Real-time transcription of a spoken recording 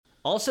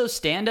Also,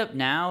 stand-up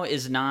now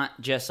is not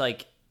just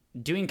like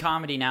doing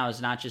comedy now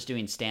is not just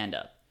doing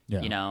stand-up.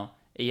 Yeah. You know,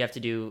 you have to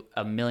do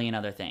a million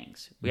other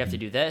things. We have to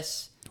do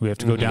this. We have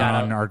to go down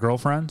on our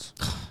girlfriends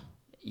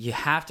You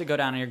have to go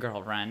down on your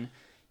girlfriend.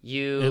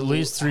 You at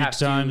least 3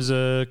 times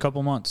a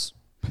couple months.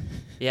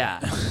 Yeah.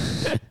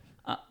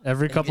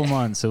 Every couple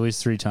months, at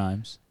least 3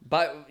 times.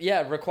 But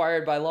yeah,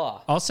 required by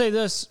law. I'll say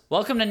this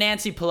Welcome to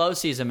Nancy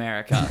Pelosi's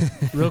America.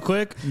 real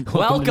quick.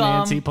 Welcome. to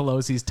Nancy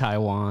Pelosi's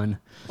Taiwan.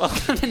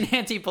 Welcome to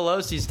Nancy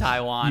Pelosi's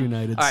Taiwan.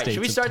 United All right, States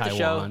should we of start the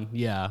Taiwan. show?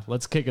 Yeah,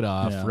 let's kick it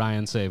off. Yeah.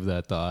 Ryan, save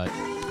that thought.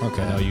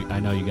 Okay.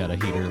 I know you got a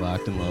heater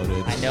locked and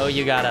loaded. I know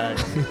you got a.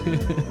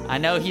 I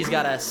know he's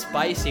got a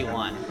spicy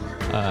one.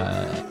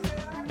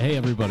 Hey,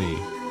 everybody.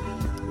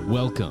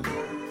 Welcome to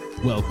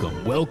the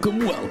Week Welcome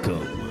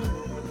Cool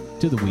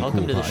to the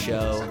Podcast.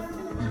 show.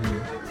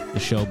 The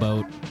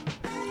showboat.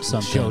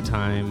 Something.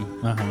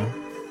 Showtime.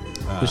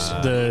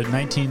 The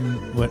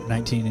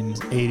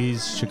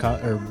 1980s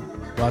Chicago or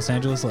Los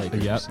Angeles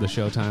Lakers. Yep, the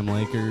Showtime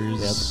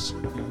Lakers.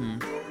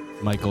 Yep.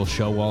 Michael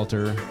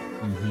Showalter.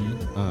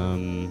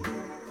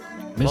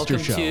 Mr. Welcome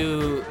Show.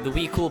 to the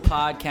We Cool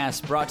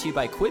Podcast, brought to you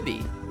by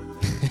Quibi.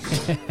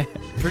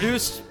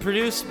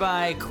 Produced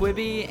by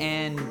Quibi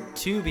and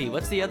Tubi.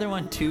 What's the other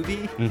one?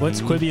 Tubi?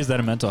 What's Quibi? Is that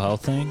a mental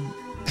health thing?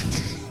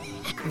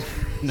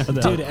 No,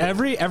 Dude,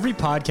 every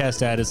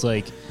podcast ad is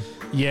like,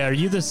 yeah, are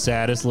you the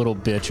saddest little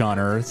bitch on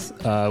earth?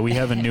 We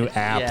have a new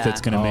app Yeah.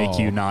 that's going to make Oh.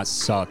 you not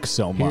suck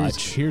so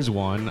much. Here's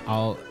one.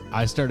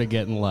 I started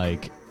getting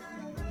like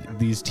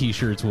these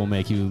T-shirts will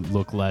make you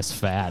look less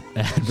fat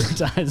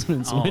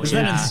advertisements. Oh, which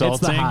Isn't that It's the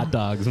insulting? hot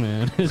dogs,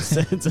 man.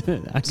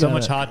 So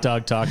much hot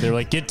dog talk. They're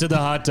like, get to the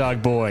hot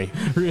dog boy.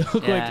 Real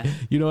quick, Yeah.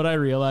 you know what I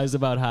realized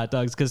about hot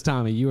dogs? Because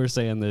Tommy, you were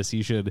saying this.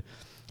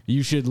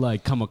 You should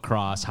like come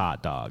across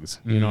hot dogs.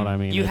 You know what I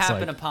mean? You It's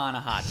happen like, upon a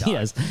hot dog.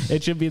 Yes,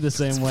 it should be the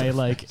same way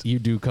like you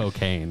do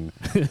cocaine.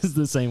 It's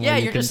the same Yeah, way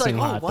you you're just like,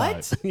 consume oh, hot what?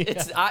 dogs. Yeah.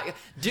 It's I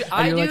do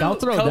you're like, I'll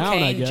throw cocaine.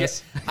 down, I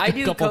guess. I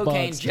do Couple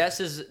cocaine bucks. just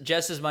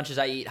as much as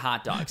I eat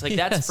hot dogs. Like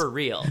that's for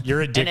real.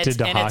 You're And addicted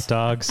to and hot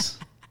dogs.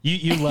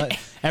 You let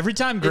every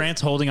time Grant's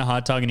holding a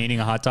hot dog and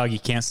eating a hot dog, he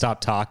can't stop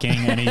talking,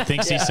 and he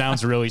thinks he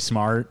sounds really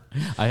smart.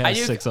 I have I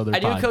do 6 other I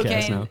do podcasts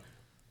cocaine. now.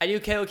 I do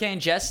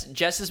cocaine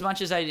just as much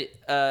as I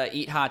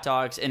eat hot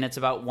dogs, and it's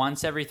about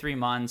once every 3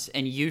 months.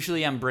 And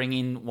usually, I'm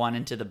bringing one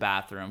into the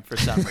bathroom for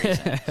some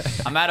reason.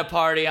 I'm at a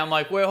party. I'm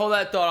like, wait, hold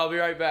that thought. I'll be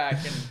right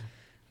back. And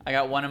I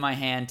got one in my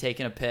hand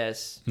taking a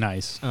piss.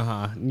 Nice.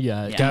 Yeah.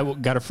 Yeah.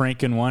 Got a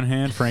Frank in one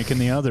hand, Frank in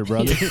the other,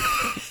 brother.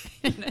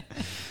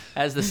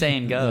 As the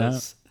saying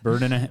goes,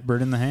 Bird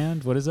in the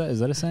hand. What is that? Is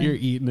that a saying? You're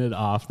eating it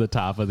off the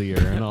top of the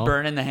urinal.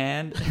 burn in the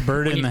hand.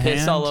 Bird when in you the piss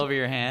hand. all over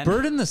your hand.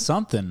 Bird in the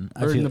something.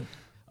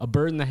 A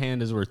bird in the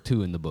hand is worth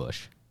 2 in the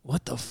bush.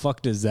 What the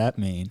fuck does that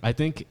mean? I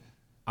think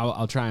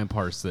I'll try and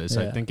parse this.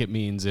 I Yeah. think it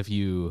means if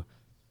you're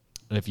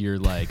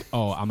like,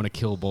 oh, I'm gonna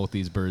kill both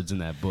these birds in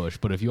that bush,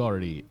 but if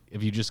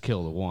you just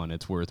kill the one,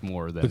 it's worth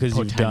more than Because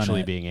you've done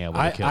potentially it. being able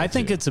to kill. I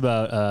think two. it's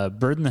about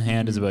bird in the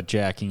hand is about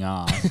jacking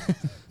off,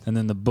 and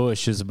then the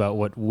bush is about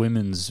what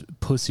women's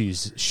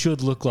pussies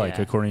should look like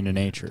Yeah. according to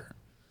nature.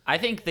 I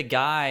think the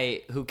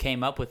guy who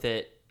came up with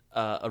it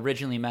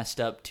originally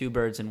messed up 2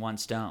 birds in 1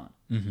 stone.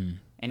 Mm-hmm.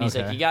 And he's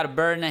Okay. like, you got a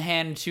bird in the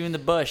hand and 2 in the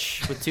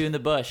bush with 2 in the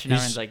bush. And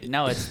everyone's like,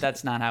 no,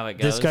 that's not how it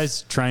goes. This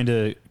guy's trying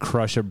to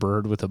crush a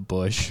bird with a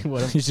bush.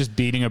 He's just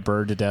beating a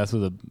bird to death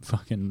with a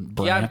fucking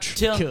branch.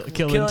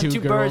 Killing 2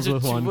 girls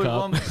with 1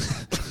 cup.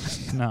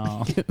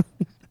 No,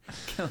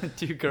 Killing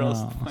 2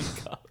 girls with 1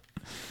 cup.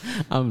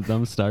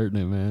 I'm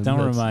starting it, man. don't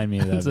remind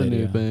me of that That's a video.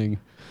 new thing.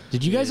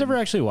 Did you guys ever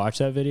actually watch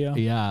that video?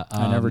 Yeah,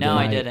 I never No,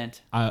 I did.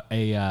 didn't.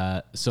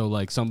 So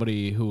like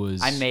somebody who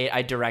was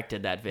I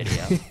directed that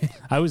video.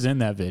 I was in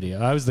that video.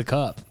 I was the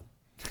cup.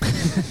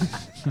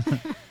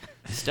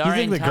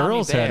 Starring the Tommy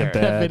girls had it Bear.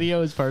 bad? that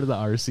video is part of the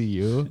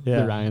RCU,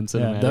 the Ryan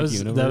Cinematic That was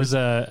Universe.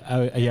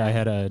 I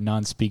had a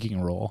non-speaking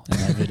role in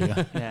that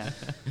video. Yeah.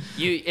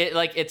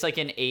 It's like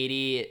an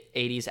 80s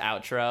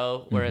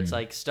outro where Mm-hmm. it's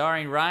like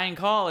starring Ryan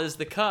Call as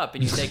the cup,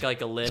 and you take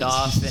like a lid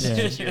off and it's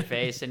just your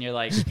face, and you're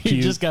like,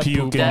 You just got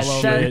puke poop and all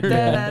over shit. your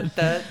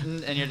Yeah.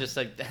 and you're just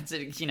like, that's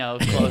it,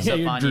 close Yeah, up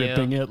you're on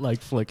dripping you. it,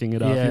 like flicking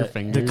it off your Yeah,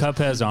 fingers. the cup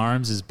has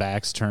arms. His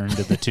back's turned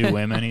to the 2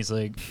 women. He's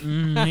like,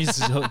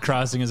 he's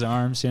crossing his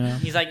arms. You know,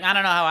 He's like, I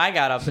don't know how I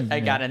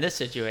got in this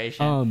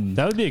situation.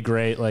 that would be a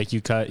great. Like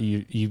you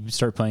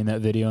start playing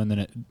that video and then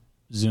it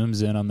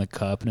zooms in on the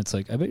cup and it's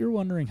like, I bet you're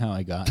wondering how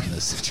I got in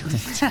this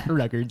situation.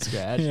 record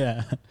scratch.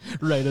 Yeah,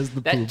 Right as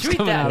the that poop's tweet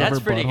coming that. out That's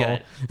of her pretty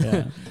butthole.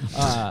 good.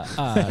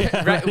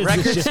 yeah.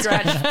 Record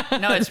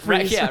scratch. No, it's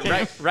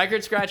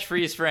record scratch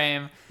freeze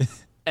frame.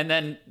 And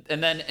then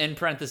in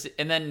parentheses,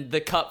 and then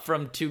the cup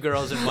from 2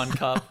 girls in 1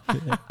 cup.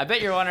 I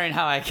bet you're wondering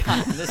how I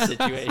got in this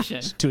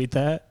situation. Tweet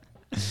that.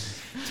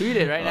 Tweet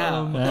it right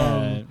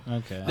now.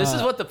 Okay. This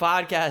is what the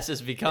podcast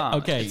has become.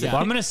 Okay, It's yeah.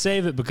 Well, I'm gonna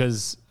save it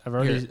because I've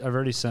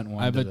already sent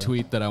one. I have to a the-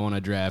 tweet that I want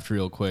to draft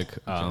real quick.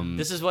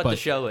 This is what the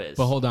show is.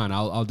 But hold on,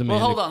 I'll demand.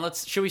 Well, hold on.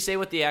 Should we say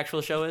what the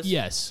actual show is?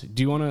 Yes.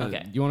 Do you want to?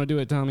 Okay. You want to do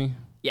it, Tommy?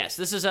 Yes,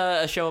 this is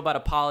a show about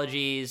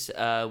apologies.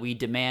 We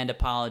demand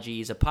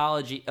apologies,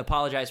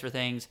 apologize for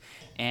things,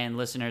 and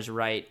listeners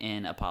write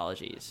in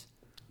apologies.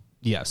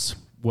 Yes.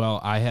 Well,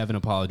 I have an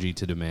apology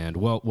to demand.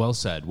 Well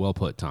said. Well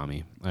put,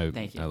 Tommy.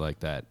 Thank you. I like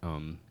that.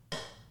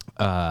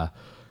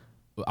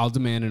 I'll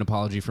demand an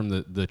apology from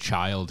the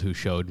child who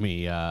showed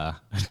me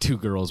 2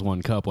 Girls,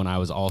 1 Cup when I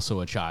was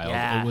also a child.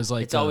 Yeah, It was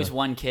like it's always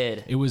one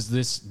kid. It was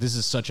this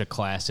is such a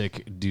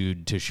classic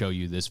dude to show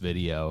you this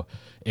video.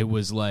 It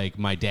was like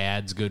my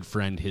dad's good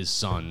friend, his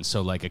son,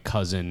 so like a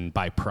cousin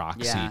by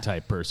proxy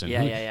type person.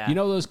 Yeah. You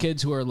know those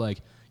kids who are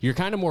like, you're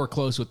kind of more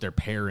close with their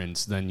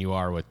parents than you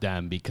are with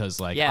them because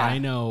like I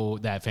know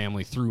that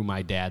family through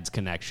my dad's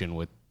connection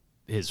with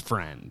his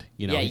friend.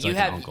 You know, he's you like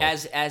an have uncle.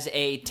 as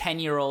a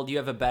 10-year-old, you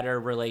have a better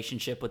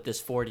relationship with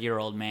this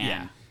 40-year-old man.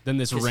 Yeah. Than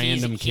this 'Cause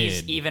random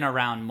he's kid. even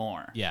around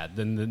more. Yeah,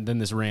 than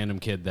this random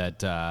kid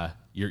that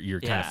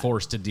you're kind of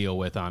forced to deal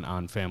with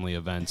on family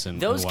events and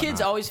Those and kids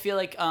whatnot. always feel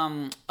like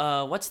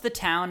what's the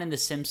town in The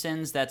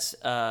Simpsons that's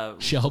right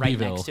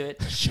Shelbyville. next to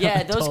it?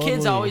 Yeah, those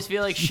kids Totally. always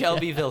feel like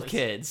Shelbyville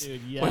kids,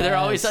 Dude, where they're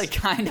always yes. like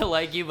kind of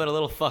like you but a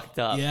little fucked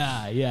up.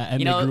 Yeah, and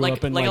You they know, grew like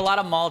up in a lot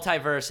of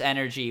multiverse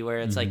energy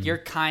where it's like you're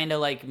kind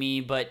of like me,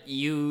 but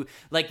you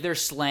like their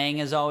slang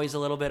is always a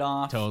little bit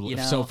off. Totally. You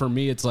know? So for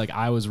me, it's like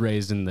I was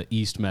raised in the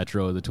East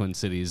Metro of the Twin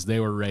Cities. They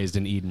were raised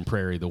in Eden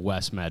Prairie, the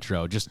West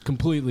Metro. Just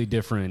completely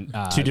different.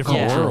 2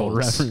 different cultural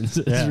worlds.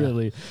 references, Yeah.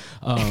 really.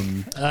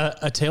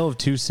 A tale of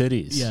 2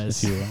 cities.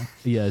 Yes, if you will.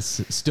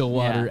 yes.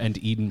 Stillwater Yeah. and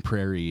Eden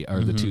Prairie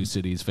are the 2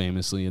 cities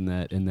famously in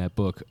that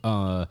book.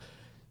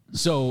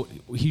 So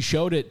he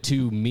showed it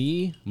to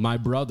me, my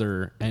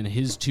brother, and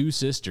his 2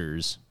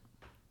 sisters,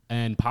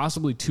 and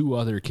possibly 2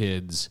 other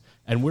kids.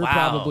 And we're Wow.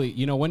 probably,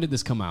 when did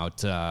this come out?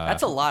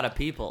 That's a lot of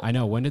people. I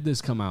know. When did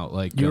this come out?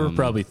 Like You were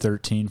probably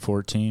 13,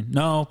 14.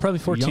 No, probably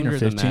 14 younger or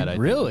 15. than that. I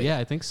think. Really? Yeah,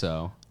 I think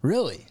so.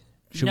 Really?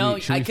 Should No,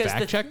 we, should we 'cause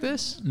fact check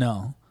this?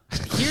 No.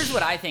 Here's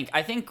what I think.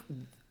 I think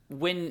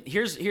when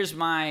here's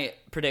my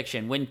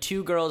prediction. When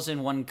 2 Girls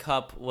in 1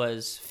 Cup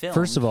was filmed,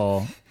 First of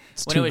all,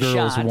 it's When it 2 was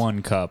girls, shot.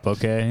 1 cup,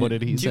 okay? What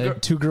did he say?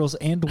 2 girls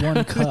and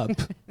 1 cup.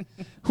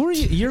 Who are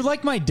you? You're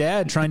like my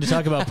dad trying to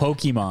talk about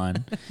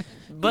Pokemon.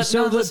 but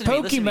so no, the listen to me,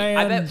 listen to me.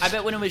 Pokemon- I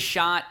bet when it was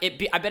shot,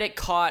 I bet it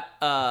caught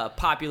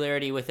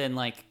popularity within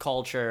like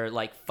culture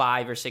like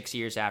 5 or 6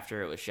 years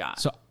after it was shot.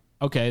 So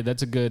okay,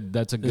 that's a good.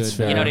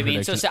 fair. you know what I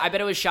mean? So, prediction. I bet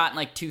it was shot in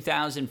like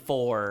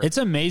 2004. It's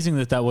amazing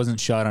that wasn't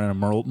shot on a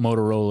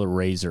Motorola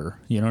Razr.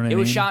 You know what I mean?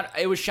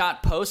 It was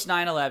shot post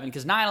 9/11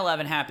 because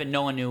 9/11 happened.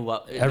 No one knew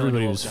what. no one Everybody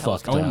knew what was the hell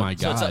fucked going up. on. Oh my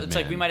So God, it's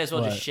like we man. might as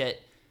well What? just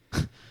shit.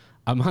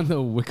 I'm on the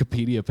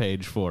Wikipedia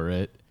page for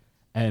it,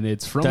 and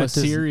it's from That a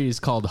doesn't- series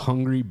called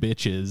Hungry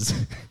Bitches.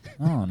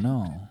 Oh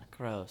no.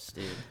 Gross,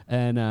 dude.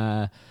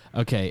 And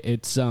okay,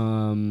 it's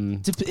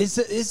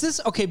Is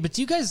this okay? But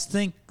do you guys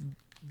think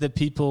that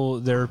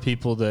there are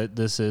people that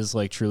this is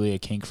like truly a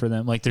kink for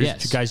them? Like there's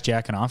Yes. guys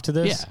jacking off to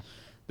this? yeah.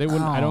 They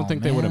wouldn't. I don't Oh,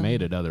 think they would have man.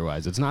 made it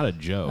otherwise. It's not a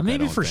joke. I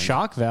Maybe don't for think.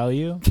 shock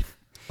value.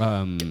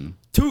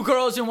 2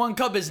 Girls in 1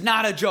 Cup is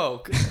not a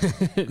joke.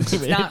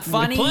 It's not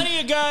funny.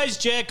 Plenty of guys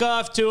jack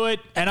off to it,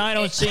 and I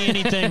don't see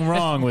anything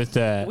wrong with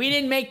that. We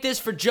didn't make this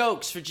for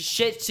jokes, for just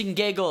shits and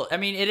giggles. I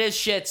mean, it is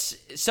shits.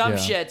 Some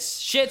Yeah.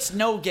 shits,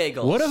 no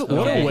giggles. What a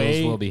Okay.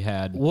 way Will be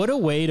had. What a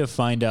way to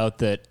find out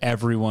that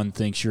everyone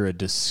thinks you're a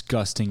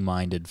disgusting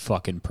minded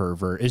fucking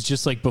pervert. It's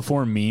just like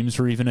before memes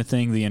were even a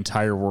thing, the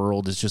entire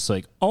world is just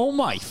like, oh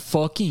my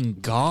fucking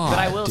god. But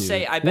I will dude.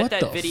 say, I bet What that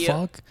the video.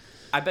 fuck?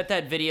 I bet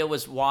that video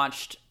was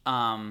watched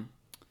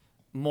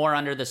more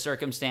under the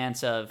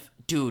circumstance of,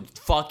 dude,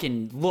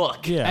 fucking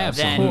look. Yeah,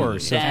 than, of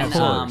course, than, of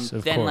course,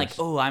 of than course. like,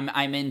 oh,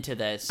 I'm into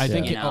this. I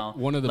think you know,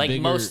 one of the like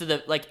bigger- most of the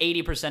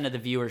 80% of the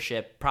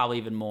viewership, probably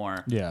even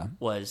more. Yeah.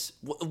 was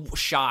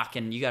shock,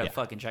 and you got to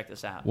fucking check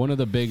this out. One of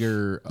the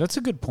bigger That's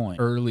a good point.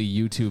 early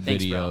YouTube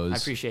Thanks, videos. bro. I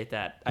appreciate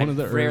that. One I of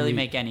the rarely early-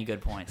 make any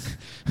good points.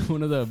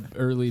 One of the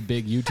early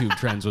big YouTube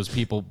trends was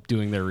people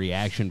doing their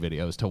reaction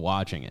videos to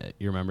watching it.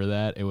 You remember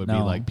that? It would be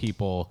No. like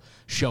people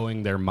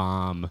showing their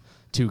mom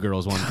 2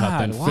 Girls, 1 Cup,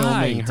 God, and why?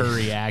 filming her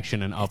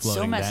reaction and So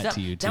uploading messed that up. to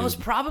YouTube. That was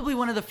probably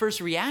one of the first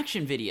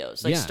reaction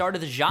videos, like Yeah. start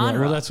of the Yeah, genre.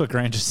 well, that's what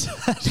Grant just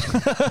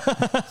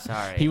said.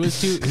 Sorry. he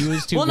was too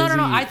well, no. busy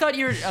I thought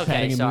you were okay.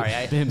 patting Sorry.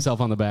 himself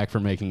on the back for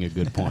making a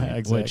good point.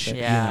 Exactly. Which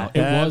Yeah. it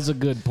That- was a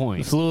good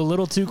point. Flew a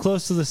little too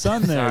close to the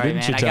sun there, Sorry,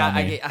 didn't man.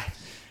 you, Tommy?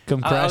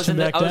 Come I was crashing in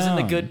the back I was in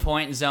the down. good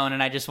point zone,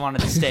 and I just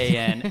wanted to stay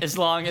in as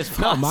long as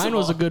possible. No, mine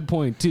was a good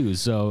point too.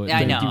 So Yeah, I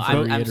thank know. you for I'm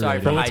sorry reiterating.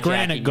 for But with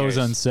Grant, it hijacking goes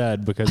yours.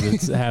 unsaid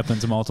because it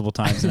happens multiple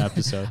times an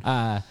episode.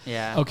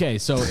 Yeah. Okay,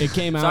 so it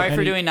came out. Sorry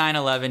for and doing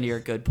 9/11 to your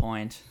good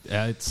point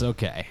It's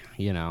okay.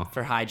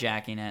 for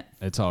hijacking it.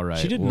 It's all right.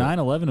 She did Well,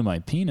 9/11 to my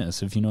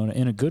penis, if you know,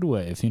 in a good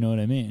way, if you know what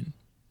I mean.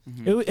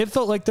 It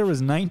felt like there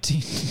was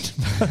 19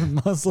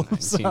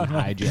 Muslims 19 on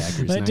my-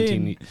 hijackers,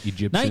 19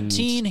 Egyptians.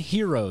 19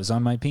 heroes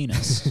on my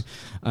penis.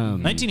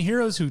 19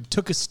 heroes who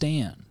took a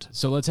stand.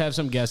 So let's have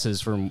some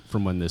guesses from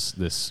when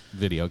this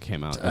video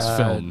came out. This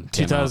film came out.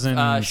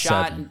 2007.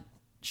 Shot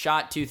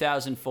shot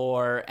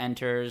 2004,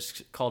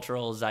 enters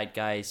cultural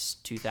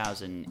zeitgeist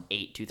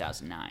 2008,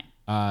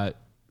 2009.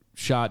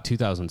 Shot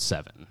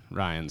 2007.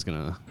 Ryan's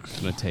gonna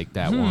take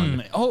that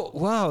one. Oh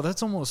wow,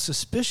 that's almost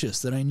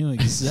suspicious that I knew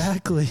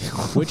exactly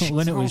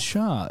when it was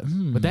shot.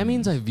 But that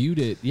means I viewed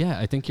it. Yeah,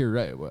 I think you're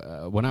right.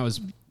 When I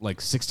was like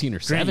 16 or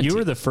 17. Grant, you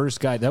were the first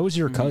guy. That was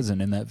your cousin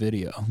in that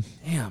video.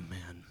 Damn,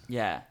 man.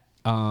 Yeah.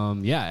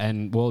 Yeah,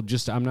 and well,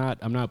 just I'm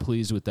not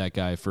pleased with that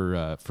guy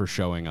for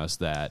showing us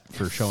that,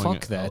 for showing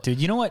Fuck that,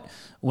 dude. You know what?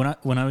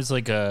 When I was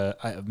like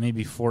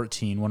maybe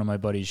 14, one of my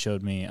buddies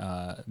showed me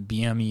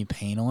BME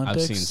Pain Olympics.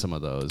 I've seen some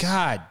of those.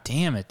 God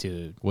damn it,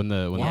 dude. When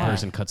the Yeah.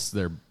 person cuts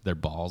their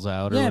balls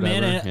out or Yeah,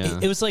 whatever. man.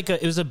 And it was like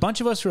it was a bunch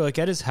of us were like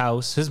at his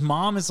house. His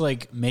mom is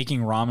like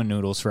making ramen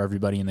noodles for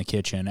everybody in the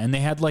kitchen, and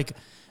they had like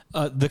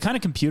the kind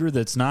of computer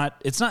it's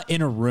not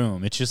in a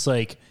room. It's just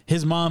like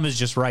his mom is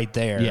just right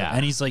there. Yeah.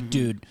 And he's like,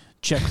 dude,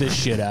 check this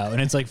shit out. And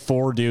it's like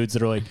 4 dudes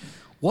that are like,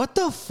 what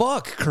the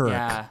fuck, Kirk?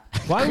 Yeah.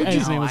 Why would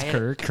His you? name was I had-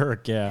 Kirk.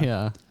 Kirk, yeah.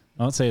 Yeah.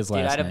 I won't say his Dude,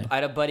 last name. I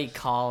had a buddy,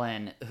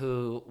 Colin,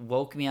 who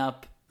woke me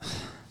up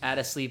at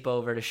a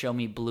sleepover to show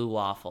me Blue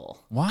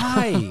Waffle.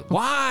 Why?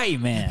 Why,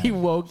 man? He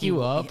woke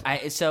you up.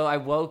 So I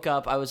woke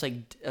up. I was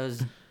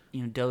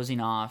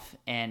dozing off,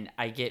 and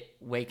I get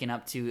waken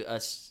up to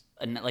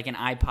like an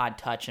iPod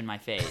Touch in my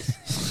face.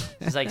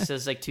 It's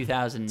like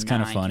 2009. It's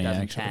kinda funny,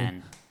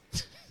 2010.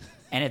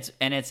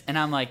 And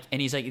I'm like, and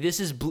he's like, this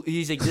is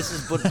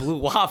what Blue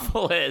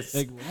Waffle is.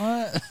 Like,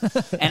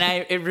 what?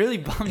 And it really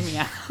bummed me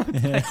out.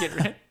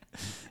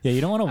 Yeah, you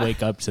don't want to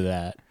wake up to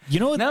that. You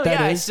know what No, that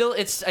yeah,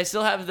 is? I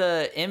still have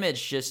the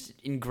image just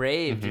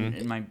engraved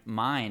in my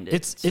mind.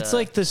 It's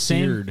like the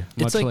same. Seared,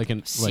 It's much like,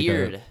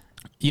 seared.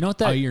 you know what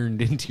that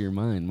ironed into your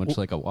mind, much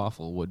like a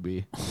waffle would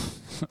be.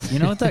 you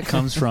know what that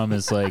comes from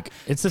is like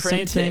it's the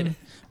same Printed.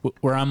 thing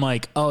where I'm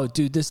like, oh,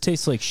 dude, this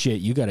tastes like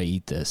shit. You got to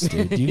eat this,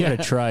 dude. You got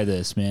to try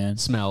this, man.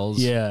 Smells.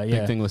 Yeah, yeah.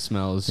 Big thing with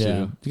smells, Yeah,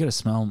 too. you got to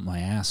smell my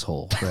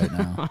asshole right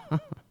now.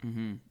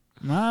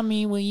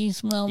 Mommy, will you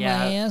smell Yeah.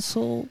 my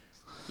asshole?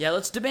 Yeah,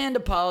 let's demand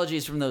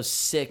apologies from those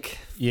sick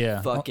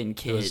Yeah. fucking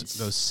kids.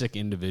 Those sick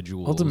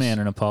individuals. I'll demand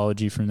an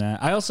apology from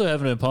that. I also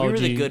have an we apology. were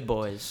the good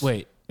boys.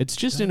 Wait, It's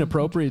just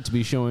inappropriate to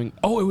be showing.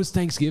 Oh, it was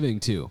Thanksgiving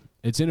too.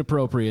 It's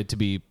inappropriate to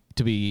be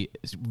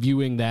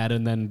viewing that,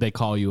 and then they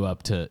call you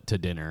up to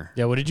dinner.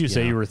 yeah. What did you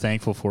say Yeah. you were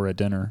thankful for at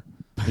dinner?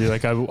 You're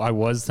like, I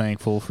was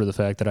thankful for the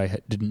fact that I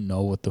didn't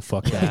know what the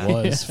fuck that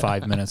was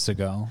 5 minutes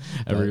ago.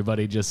 But-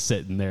 Everybody just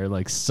sitting there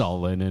like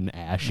sullen and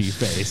ashy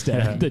faced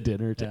at the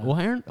dinner table.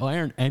 Why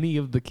aren't any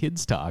of the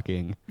kids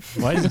talking?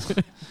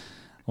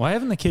 why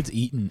haven't the kids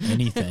eaten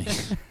anything?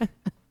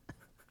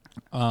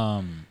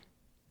 I've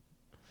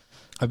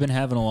been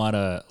having a lot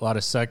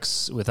of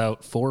sex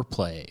without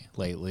foreplay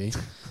lately.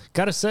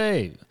 Gotta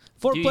say,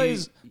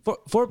 foreplay's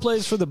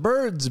for the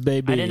birds,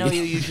 baby. I didn't know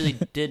you usually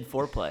did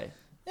foreplay.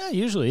 Yeah,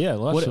 usually, yeah.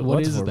 What is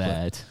foreplay?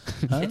 that?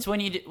 It's when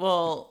you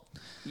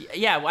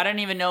yeah. I don't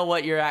even know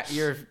what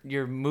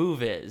your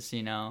move is.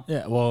 You know.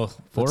 Yeah, well,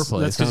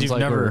 Foreplay. That's because Sounds you've like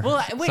never.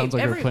 Well, wait. sounds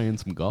like we're playing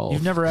some golf.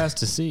 You've never asked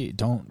to see.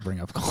 Don't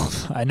bring up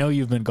golf. I know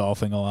you've been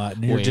golfing a lot,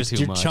 and you're Way just too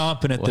you're much.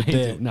 chomping at the Way too-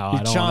 bit. No,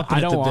 You're I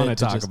don't want to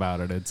talk just-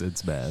 about it.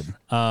 It's bad.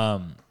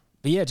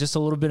 But yeah, just a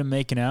little bit of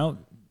making out.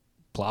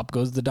 Plop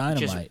goes the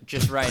dynamite.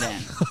 Just right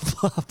in,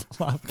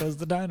 Plop goes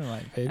the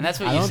dynamite, baby. and that's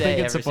what I you don't say think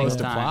it's every supposed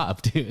to single time.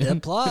 plop, dude.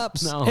 It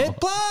plops. No. It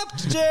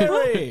plops,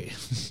 Jerry.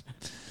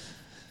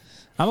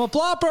 I'm a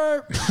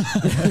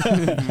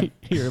plopper.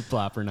 You're a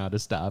plopper, not a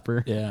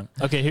stopper. Yeah.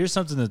 Okay, here's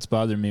something that's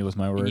bothering me with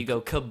my work. And you go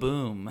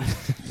kaboom.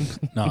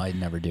 No, I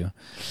never do.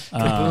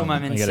 Kaboom, I'm I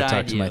got to inside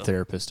talk to my you.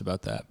 therapist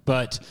about that.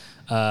 But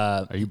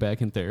Are you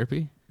back in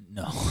therapy?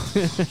 no.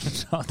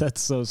 No,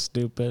 that's so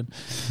stupid.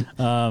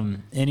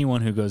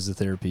 Anyone who goes to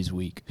therapy is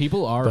weak.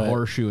 People are But-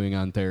 horseshoeing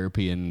on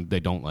therapy, and they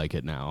don't like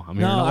it now. I'm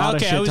hearing a lot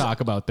of shit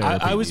talk about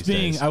therapy. I was these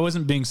being. days. I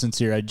wasn't being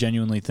sincere. I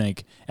genuinely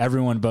think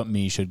everyone but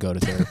me should go to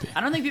therapy.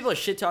 I don't think people are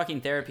shit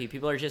talking therapy.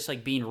 People are just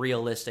like being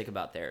realistic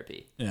about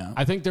therapy, Yeah.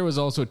 I think there was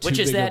also too which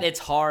is big that of- it's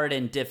hard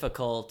and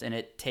difficult and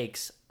it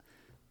takes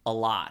a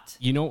lot.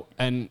 you know,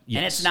 and yes.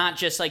 And it's not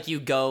just like you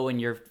go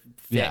and you're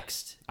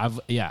fixed. I've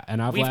We've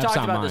lapsed talked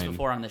on about mine. this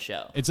before on the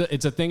show. It's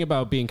a thing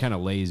about being kind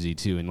of lazy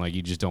too, and like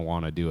you just don't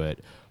want to do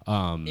it.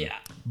 Yeah.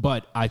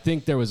 But I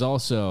think there was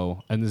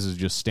also, and this is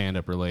just stand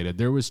up related,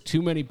 there was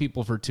too many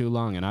people for too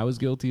long, and I was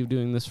guilty of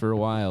doing this for a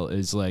while,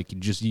 is like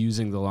just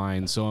using the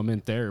line, so I'm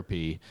in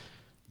therapy,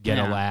 get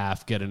a Yeah.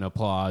 laugh, get an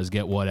applause,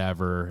 get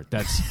whatever.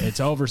 It's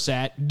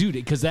oversat. Dude,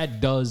 because that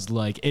does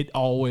like, it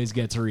always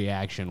gets a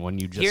reaction when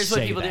you just Here's what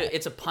say people do. that.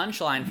 It's a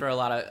punchline for a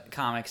lot of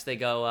comics. They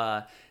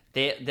go,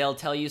 they'll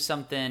tell you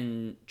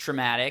something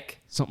traumatic,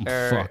 Something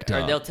or, fucked or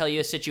up. they'll tell you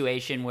a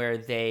situation where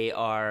they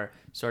are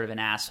sort of an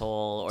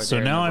asshole, or So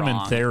they're now in I'm the in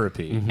wrong.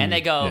 therapy. and they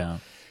go, Yeah.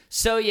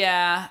 "So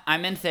yeah,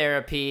 I'm in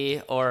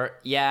therapy," or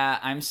 "Yeah,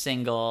 I'm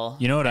single."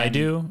 You know what I And-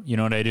 do? You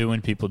know what I do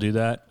when people do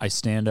that? I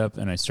stand up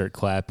and I start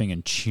clapping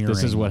and cheering.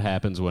 This is what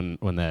happens when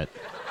that.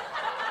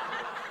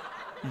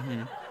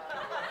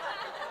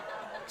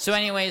 So,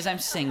 anyways, I'm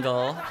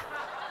single.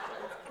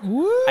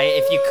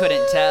 If you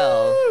couldn't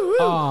tell.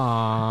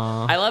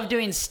 Aww. I love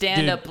doing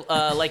stand-up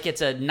like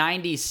it's a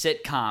 90s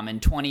sitcom in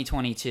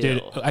 2022.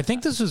 Dude, I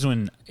think this was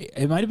when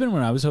it might have been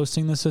when I was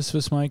hosting the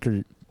Sisyphus mic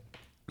or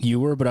you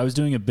were, but I was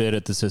doing a bit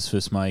at the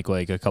Sisyphus mic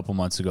like a couple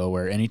months ago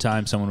where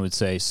anytime someone would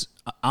say,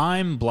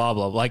 I'm blah,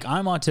 blah, like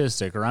I'm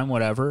autistic or I'm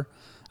whatever,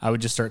 I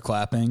would just start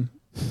clapping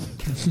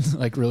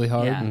like really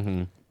hard.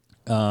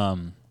 Yeah.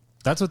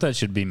 That's what that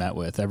should be met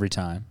with every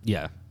time.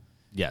 Yeah.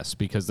 Yes,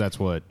 because that's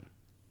what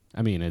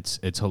I mean. It's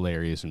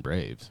hilarious and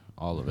brave,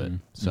 all of it.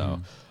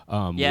 So,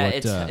 Yeah,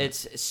 what,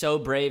 it's so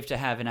brave to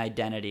have an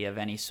identity of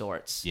any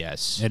sorts.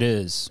 yes, It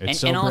is. It's And,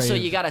 so and also,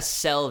 brave. you got to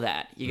sell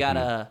that. You got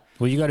to,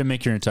 Well, you got to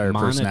make your entire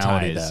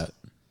personality Monetize. that.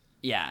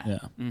 yeah,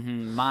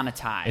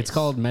 monetize. It's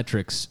called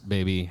metrics,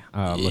 baby.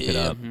 Look it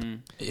up.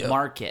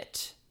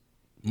 market.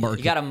 Market.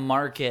 You got to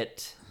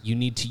market. You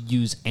need to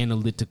use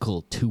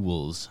analytical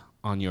tools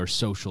on your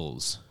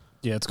socials.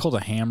 Yeah, it's called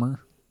a hammer.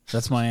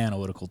 That's my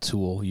analytical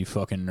tool, you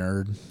fucking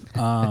nerd.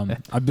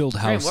 I build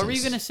Grant, houses. what were you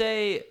going to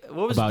say?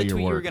 What was About the your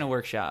tweet you were work. going to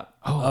workshop?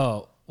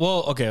 Oh,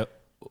 well, okay.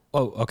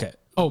 Oh, okay.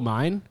 Oh,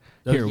 mine.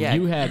 Here, Yeah.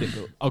 you had.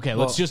 Okay,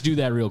 let's Well, just do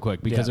that real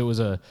quick because yeah.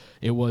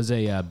 it was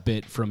a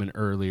bit from an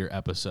earlier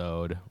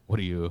episode. What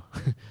are you?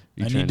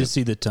 you I trying need to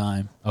see the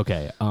time.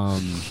 Okay.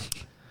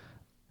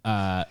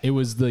 It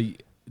was the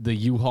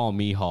U-Haul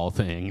me-haul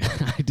thing.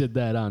 I did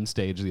that on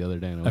stage the other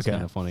day, and it was Okay.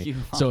 kind of funny.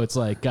 U-Haul. So it's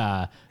like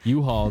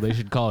U-Haul. They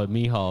should call it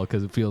me-haul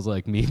because it feels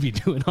like me be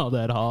doing all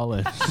that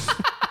hauling.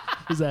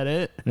 Is that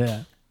it?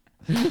 Yeah.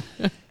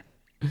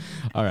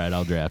 All right,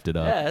 I'll draft it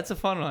up. Yeah, that's a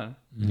fun one.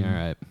 All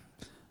right.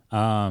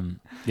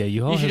 Yeah,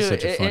 you all You should have do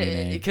such a funny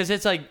name. because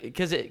it's like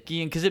because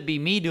it'd be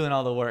me doing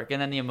all the work,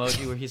 and then the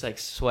emoji where he's like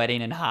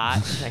sweating and hot.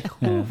 He's like,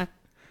 whew.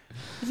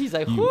 He's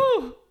like,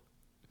 whoo.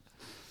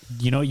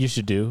 You know what you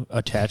should do?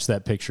 Attach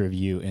that picture of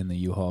you in the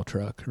U-Haul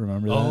truck.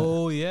 Remember that?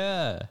 Oh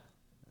yeah.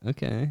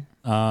 Okay.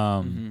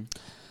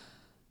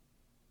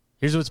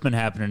 Here's what's been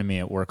happening to me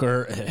at work,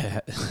 or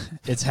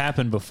it's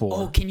happened before.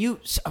 Oh, can you?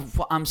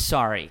 I'm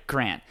sorry,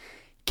 Grant.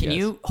 Can Yes.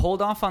 you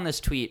hold off on this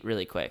tweet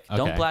really quick?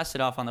 Don't Okay. blast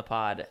it off on the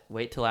pod.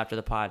 Wait till after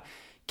the pod.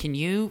 Can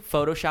you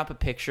Photoshop a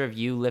picture of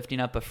you lifting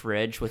up a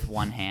fridge with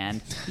one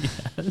hand?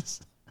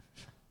 Yes.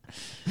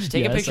 Just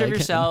take a Yes, picture I of can.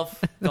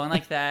 yourself going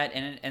like that,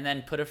 and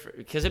then put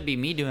because it'd be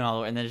me doing all the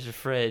work, and then there's a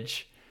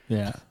fridge.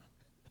 Yeah.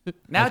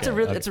 Now Okay,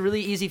 it's a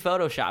really easy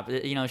Photoshop.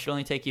 It should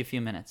only take you a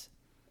few minutes.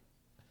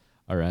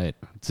 All right.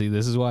 See,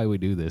 this is why we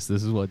do this.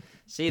 This is what.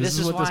 See, this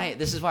is what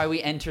why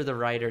we enter the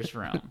writer's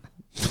room.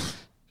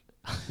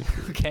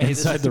 Okay,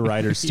 Inside the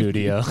writer's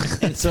studio.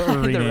 That's what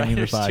we're the renaming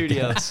the writer's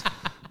studio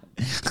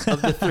podcast.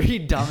 of the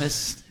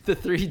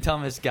three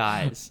dumbest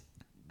guys.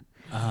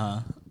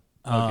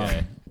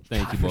 Okay.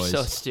 Thank you, We're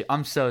boys.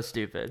 I'm so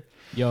stupid.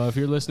 Yo, if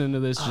you're listening to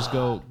this, just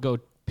go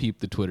peep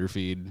the Twitter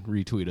feed.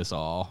 Retweet us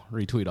all.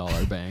 Retweet all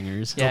our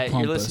bangers. Yeah,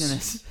 pump you're us. listening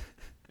to this.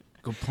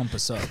 Go pump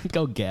us up.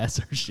 Go gas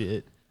our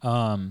shit.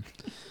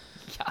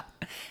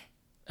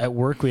 At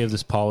work, we have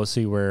this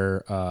policy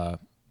where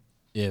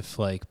if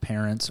like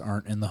parents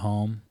aren't in the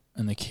home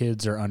and the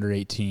kids are under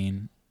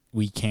 18,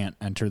 we can't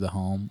enter the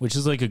home, which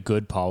is like a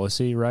good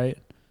policy, right?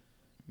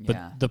 But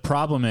Yeah. the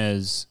problem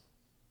is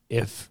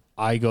if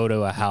I go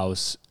to a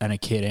house and a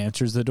kid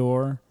answers the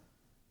door,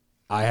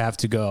 I have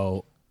to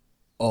go,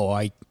 oh,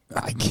 I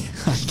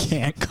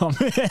can't come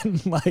in.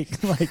 like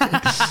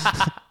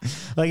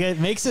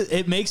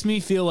it makes me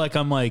feel like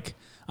I'm like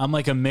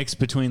a mix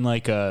between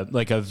like a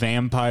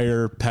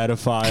vampire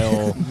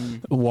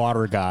pedophile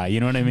water guy. You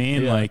know what I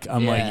mean? Yeah. Like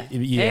I'm Yeah. like,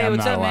 yeah, hey, I'm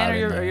what's not up, man? allowed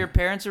in Are there. your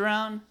parents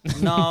around?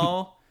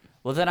 No.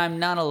 Well, then I'm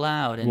not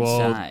allowed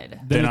inside.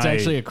 Then Then it's I-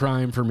 actually a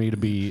crime for me to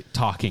be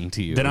talking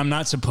to you. Then I'm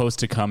not supposed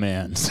to come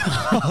in.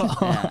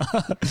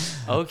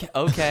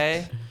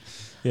 Okay.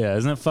 Yeah,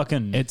 isn't it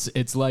fucking?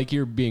 It's like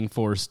you're being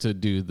forced to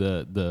do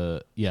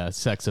the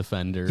sex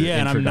offender. Yeah,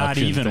 and I'm not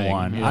introduction even thing.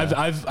 one.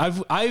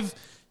 Yeah. I've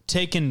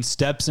taken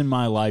steps in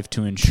my life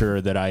to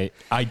ensure that I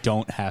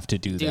don't have to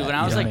do that. Dude, when I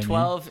You was know like what I mean?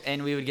 12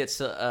 and we would get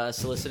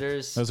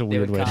solicitors. That was a they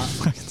weird would way.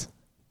 come- To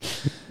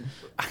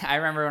I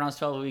remember when I was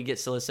 12, we'd get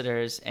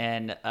solicitors,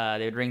 and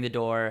they would ring the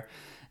door,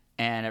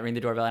 and I'd ring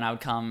the doorbell, and I would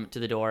come to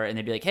the door, and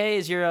they'd be like, "Hey,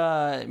 is your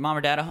mom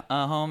or dad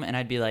home?" And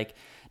I'd be like,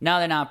 "No,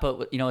 they're not,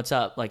 but what's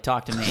up? Like,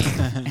 talk to me."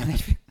 And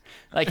they'd be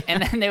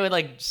and then they would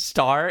like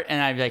start,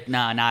 and I'd be like,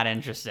 "Nah, not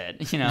interested,"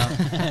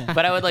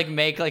 But I would like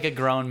make like a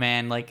grown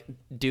man like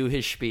do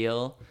his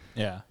spiel,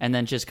 yeah. and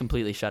then just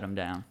completely shut him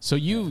down. So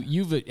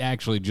you've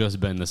actually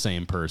just been the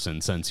same person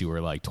since you were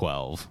like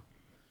 12.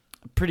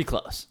 Pretty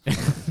close.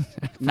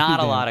 Not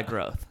a lot of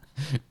growth.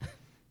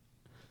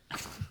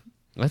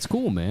 That's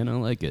cool, man. I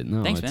like it.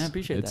 No, Thanks, man. I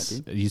appreciate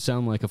that, dude. You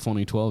sound like a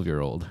funny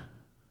 12-year-old.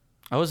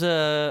 I was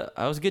a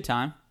good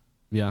time.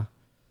 Yeah.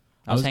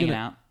 I was hanging gonna-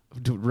 out.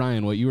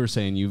 Ryan, what you were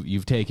saying,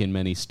 you've taken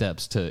many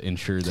steps to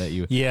ensure that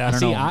you. Yeah, I don't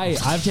See, know.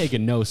 I've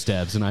taken no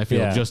steps, and I feel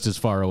Yeah. just as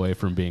far away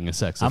from being a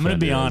sex I'm offender. going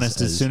to be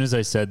honest. As soon as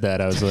I said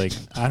that, I was like,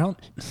 I don't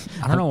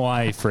know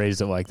why I phrased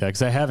it like that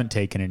because I haven't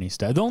taken any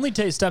steps. The only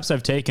steps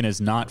I've taken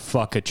is not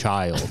fuck a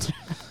child.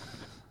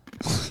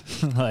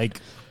 like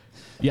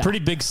Yeah. Pretty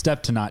big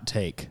step to not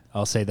take.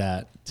 I'll say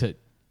that. To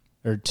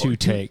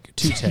take.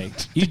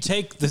 You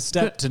take the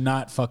step to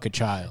not fuck a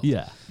child.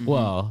 yeah.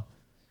 Well,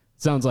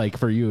 sounds like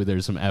for you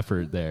there's some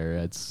effort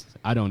there.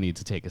 I don't need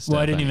to take a step.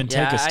 Well, I didn't even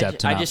take a step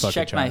to I not just fuck a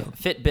checked my child.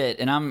 Fitbit,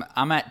 and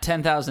I'm at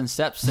 10,000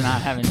 steps to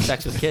not having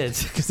sex with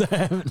kids. Because I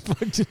haven't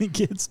fucked any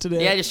kids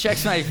today. Yeah, I just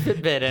checked my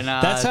Fitbit, and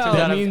That's how- turns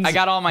out that means- I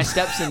got all my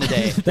steps in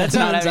today. That's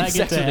not how having I get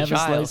sex to with a have a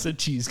child. slice of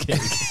cheesecake.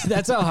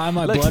 That's how high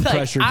my Looks blood like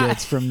pressure I-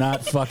 gets from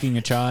not fucking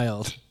a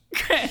child.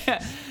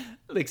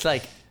 Looks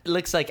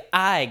like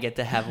I get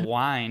to have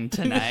wine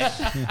tonight.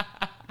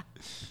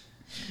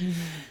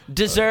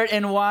 Dessert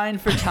and wine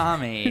for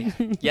Tommy.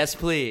 Yes,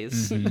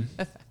 please.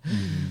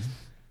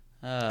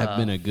 I've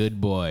been a good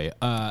boy.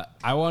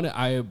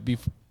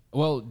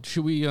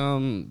 Should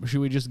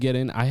we just get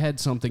in? I had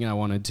something I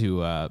wanted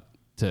to.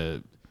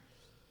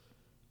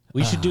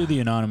 We should do the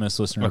anonymous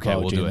listener Okay,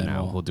 apology. we'll do it and then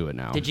now. We'll do it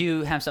now. Did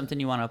you have something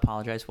you want to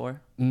apologize for?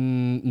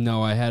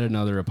 No, I had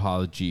another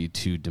apology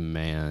to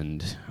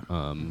demand.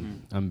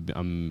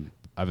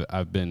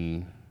 I've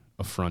been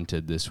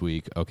affronted this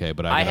week. Okay,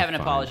 but I have an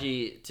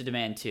apology to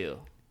demand too.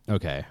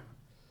 Okay.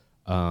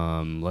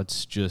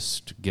 Let's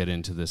just get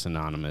into this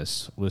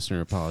anonymous listener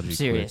apology. I'm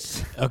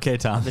serious. Okay,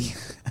 Tom.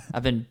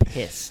 I've been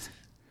pissed.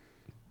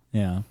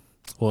 Yeah.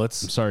 Well, I'm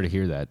sorry to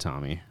hear that,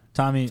 Tommy.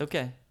 Tommy, It's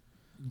okay.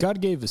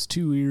 God gave us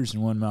 2 ears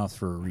and 1 mouth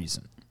for a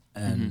reason.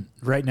 And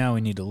right now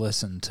we need to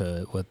listen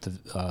to what the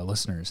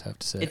listeners have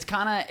to say. It's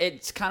kind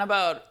of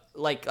about,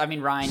 like, I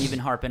mean, Ryan, you've been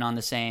harping on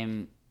the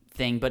same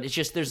thing, but it's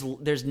just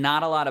there's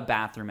not a lot of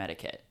bathroom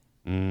etiquette.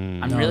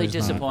 I'm really there's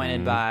not.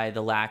 disappointed by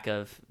the lack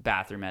of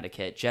bathroom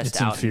etiquette just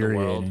It's out in the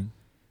world. infuriating.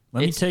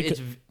 Let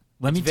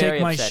me It's take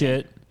very my upsetting.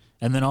 shit,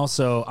 and then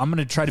also I'm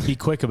going to try to be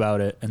quick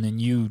about it, and then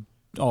you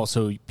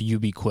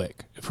be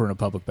quick if we're in a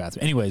public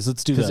bathroom. Anyways,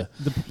 let's do that.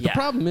 The Yeah.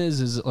 problem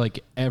is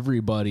like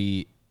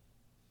everybody.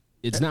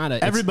 It's not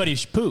a. Everybody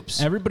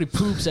poops. Everybody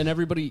poops, and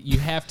everybody you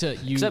have to.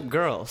 Except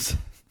girls.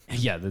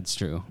 Yeah, that's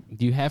true.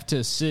 You have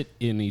to sit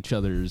in each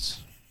other's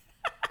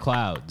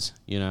clouds,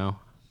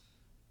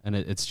 and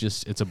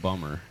it's a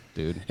bummer,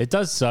 dude. It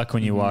does suck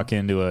when you walk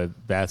into a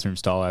bathroom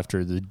stall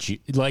after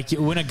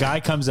when a guy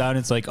comes out and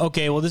it's like,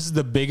 okay, well, this is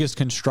the biggest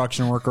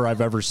construction worker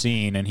I've ever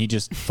seen, and he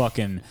just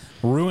fucking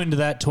ruined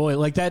that toilet.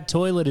 Like, that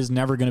toilet is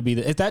never going to be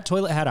if that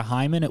toilet had a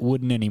hymen, it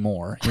wouldn't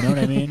anymore. You know what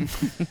I mean?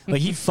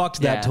 Like, he fucked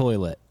that Yeah.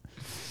 toilet.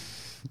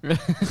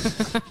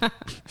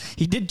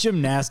 He did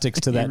gymnastics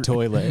to that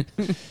toilet.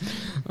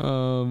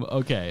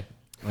 Okay.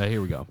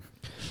 Here we go.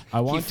 I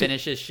He want to.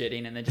 finishes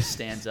shitting and then just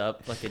stands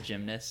up like a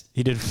gymnast.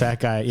 He did fat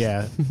guy,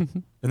 yeah.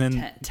 And then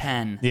 10.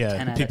 10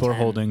 yeah, out of people are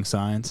 10. holding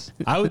signs.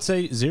 I would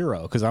say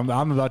 0 because I'm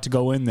about to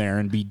go in there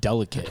and be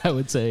delicate. I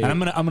would say And I'm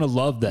gonna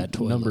love that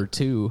toilet. number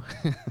 2.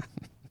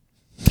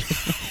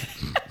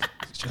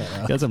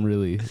 Got some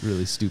really,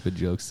 really stupid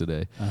jokes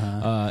today.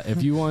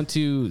 If you want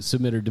to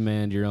submit or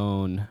demand your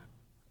own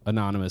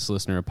anonymous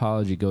listener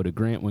apology, go to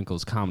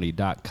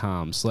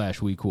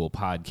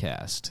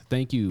grantwinklescomedy.com/wecoolpodcast.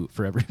 Thank you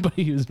for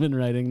everybody who's been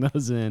writing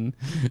those in.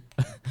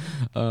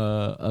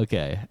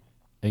 Okay.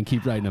 And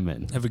keep writing them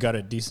in. Have we got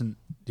a decent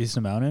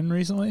amount in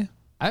recently?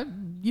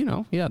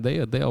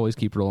 They always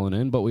keep rolling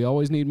in, but we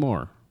always need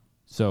more.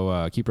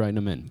 So keep writing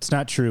them in. It's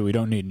not true. We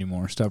don't need any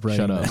more. Stop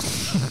writing. Shut up.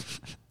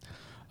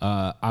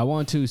 that. I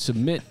want to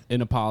submit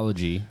an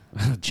apology.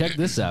 Check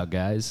this out,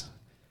 guys.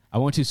 I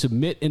want to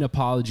submit an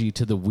apology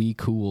to the We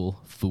Cool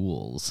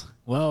Fools.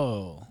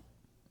 Whoa.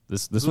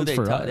 This Who one's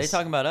for us. They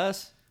talking about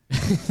us? I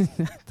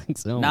think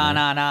so.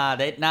 Nah.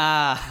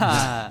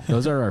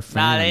 Those are our fans.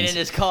 Nah, they didn't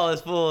just call us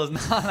fools.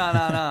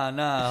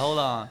 Nah. Hold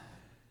on.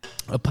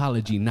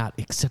 Apology not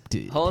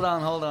accepted. Hold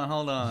on.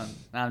 Nah,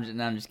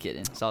 I'm just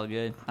kidding. It's all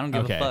good. I don't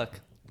give Okay. a fuck.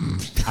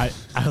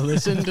 I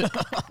listened.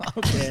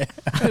 Okay.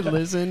 I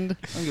listened.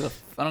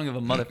 I don't give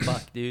a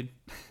motherfuck, dude.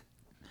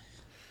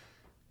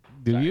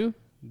 Do you?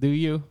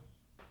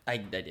 I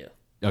do.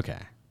 Okay.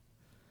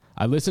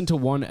 I listened to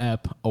one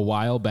ep a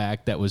while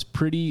back that was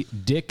pretty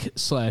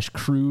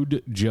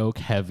dick/crude joke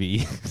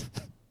heavy.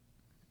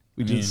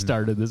 We just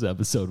started this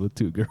episode with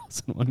 2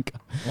 girls and 1 guy.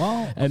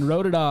 Wow. And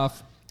wrote it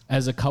off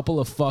as a couple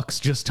of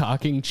fucks just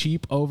talking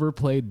cheap,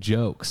 overplayed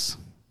jokes.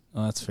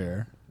 Well, that's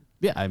fair.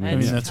 Yeah, I mean,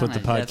 that's what the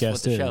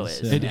podcast the show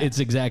is. is. Yeah. it's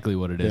exactly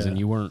what it is, Yeah. and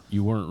you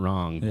weren't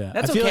wrong. Yeah.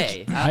 That's I feel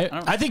okay. like- I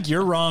don't- I think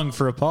you're wrong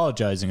for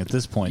apologizing at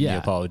this point. Yeah. The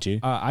apology.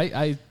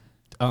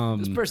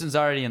 this person's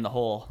already in the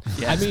hole. if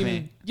you I ask mean,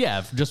 me.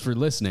 yeah, just for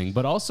listening,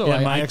 but also yeah,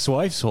 I, my I,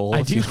 ex-wife's hole. I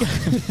if do you-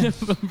 kind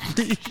of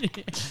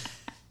appreciate.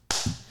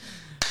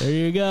 There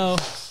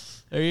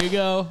you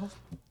go.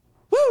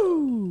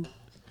 Woo!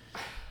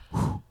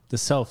 the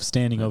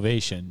self-standing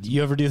ovation.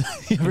 You ever do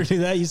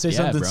that? You say Yeah,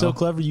 something bro. so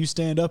clever, you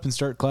stand up and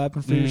start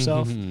clapping for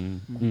yourself.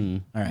 All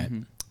right.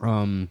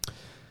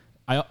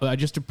 I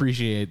just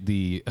appreciate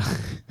the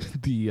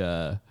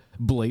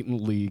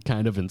blatantly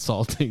kind of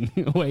insulting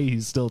way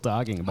he's still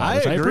talking about I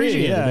us. I agree,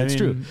 appreciate yeah, it. It's I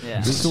true. mean- Yeah.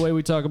 This is the way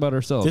we talk about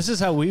ourselves. This is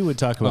how we would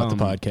talk about the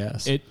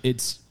podcast.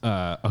 It's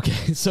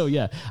okay. So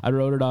yeah, I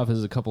wrote it off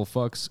as a couple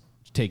fucks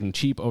taking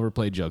cheap,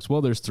 overplayed jokes.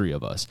 Well, there's 3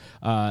 of us.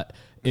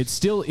 It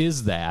still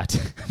is that,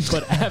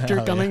 but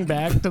after coming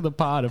back to the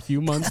pod a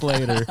few months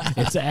later,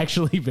 it's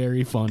actually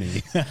very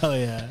funny. Hell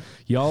yeah.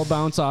 Y'all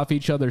bounce off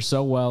each other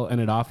so well, and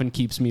it often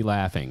keeps me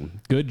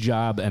laughing. Good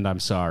job, and I'm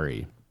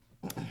sorry.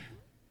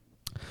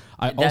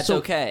 That's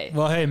okay.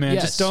 Well, hey, man,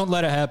 Yes. just don't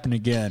let it happen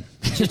again.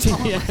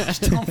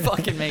 Just don't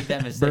fucking make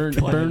that mistake.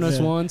 Burn us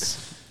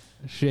once,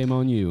 shame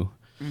on you.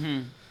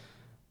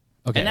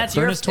 Okay. And that's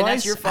Burn your us and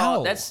that's twice? your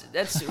fault. Ow.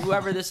 That's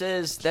whoever this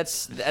is.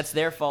 That's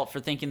their fault for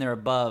thinking they're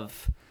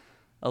above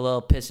a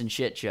little piss and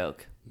shit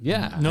joke.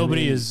 Yeah.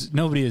 Nobody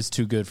is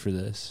too good for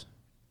this.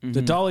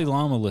 The Dalai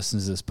Lama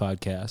listens to this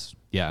podcast.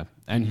 Yeah,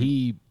 and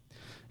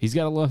he's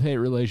got a love-hate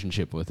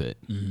relationship with it.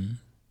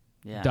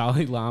 Yeah.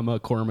 Dalai Lama,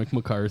 Cormac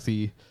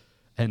McCarthy,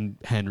 and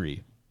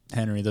Henry.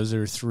 Henry, those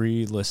are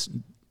three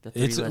listen. The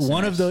three It's listeners.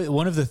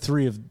 one of the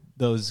three of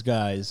those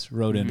guys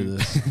wrote into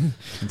this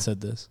and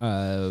said this.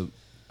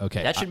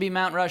 Okay. That should be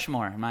Mount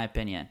Rushmore, in my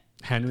opinion.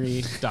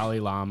 Henry, Dalai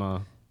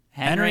Lama.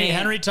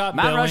 Henry top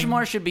Mount billing.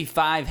 Rushmore should be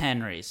 5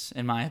 Henrys,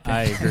 in my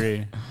I opinion.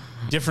 agree.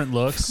 Different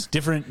looks,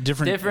 different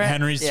Different,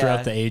 Henrys yeah.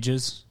 throughout the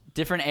ages.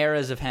 Different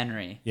eras of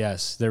Henry.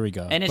 Yes, there we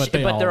go. And But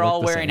they all they're all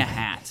look the wearing same. a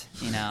hat,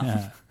 you know.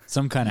 Yeah.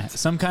 Some kind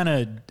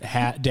of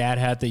hat, dad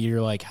hat that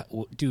you're like,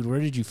 dude, where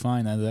did you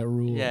find that? That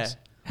rules. Yeah.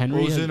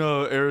 Henry. had-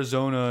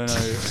 Arizona, and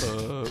I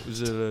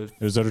was at a It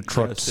was at a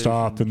truck gas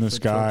stop, station, and this a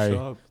truck guy,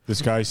 stop.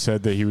 this guy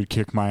said that he would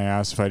kick my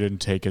ass if I didn't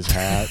take his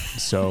hat.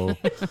 So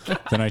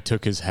then I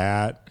took his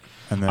hat,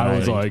 and then I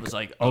was It like, was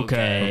like,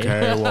 okay.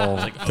 okay, well,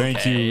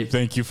 okay.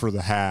 thank you for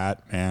the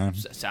hat, man.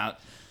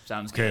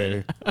 Sounds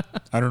Okay, good.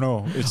 I don't know.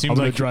 It I'm seems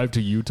gonna like drive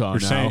to Utah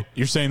now.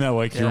 you're saying that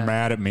like Yeah. you're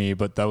mad at me,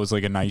 but that was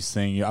like a nice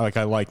thing. Like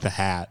I like the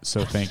hat,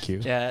 so thank you.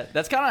 Yeah,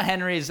 that's kind of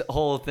Henry's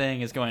whole thing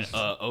is going,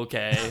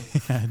 okay.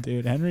 Yeah,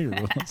 dude, Henry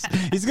rules.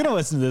 He's gonna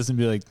listen to this and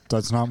be like,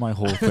 That's not my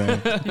whole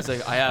thing. He's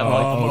like, I have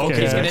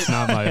okay, he's gonna, that's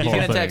not my he's whole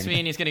gonna text thing. me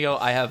and he's gonna go,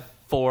 I have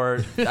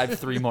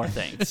 3 more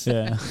things.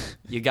 yeah.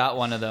 You got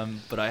one of them,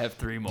 but I have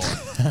 3 more.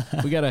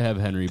 We got to have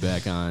Henry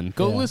back on.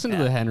 Go Yeah. listen to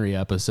the Henry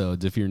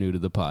episodes if you're new to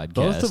the podcast.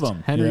 Both of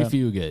 'em, Henry yeah.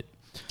 Fugit.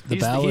 The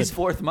ballad. He's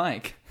fourth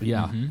mic.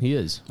 Yeah, he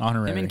is.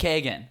 Honorary. Him and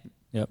Kagan.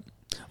 Yep.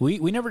 We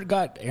never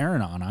got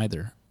Aaron on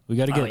either. We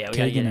got to get Oh, yeah, we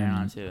gotta get Kagan Aaron and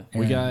on, too.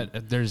 We Aaron.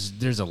 got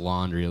there's a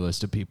laundry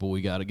list of people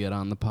we got to get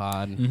on the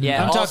pod.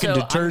 Yeah, I'm talking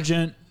also,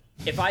 detergent.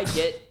 If I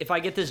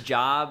get this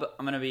job,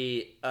 I'm gonna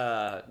be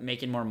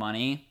making more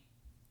money.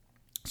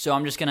 So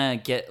I'm just gonna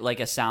get like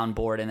a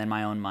soundboard and then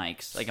my own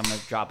mics. Like I'm gonna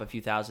drop a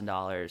few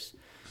 $1,000s.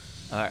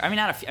 I mean,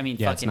 not a few. I mean,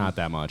 Yeah, it's fucking not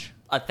that much.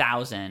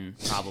 1,000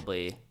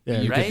 probably. Yeah,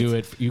 You right? could do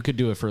it. You could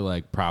do it for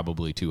like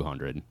probably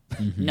 200.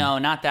 No,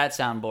 not that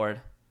soundboard.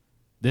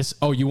 This.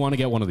 Oh, you want to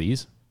get one of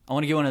these? I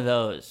want to get one of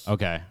those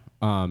Okay.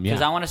 Yeah.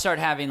 because I want to start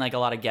having like a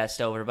lot of guests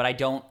over, but I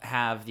don't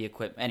have the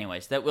equipment.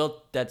 Anyways,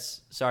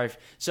 that's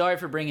sorry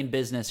for bringing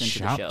business into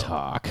Shop the show.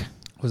 talk.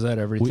 Was that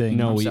everything?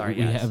 No, we sorry,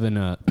 we guys. have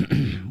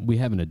an we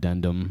have an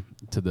addendum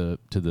to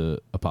the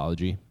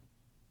apology.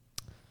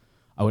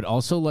 I would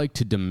also like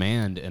to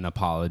demand an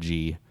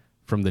apology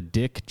from the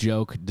dick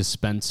joke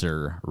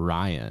dispenser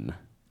Ryan,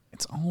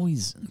 It's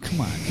always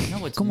come on.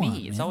 No, it's Come me. on,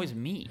 It's man. always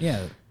me.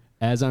 Yeah.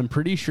 as I'm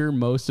pretty sure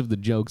most of the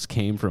jokes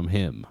came from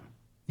him.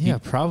 Yeah,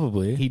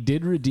 probably. He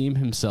did redeem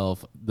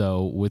himself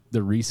though with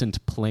the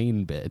recent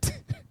plane bit.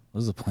 What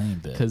was the plane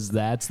bit? Because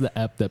that's the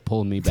ep that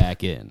pulled me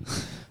back in.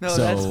 No, So-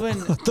 that's when.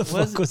 What the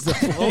fuck was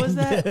that What was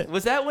that?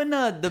 Was that when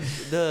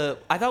the?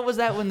 I thought was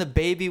that when the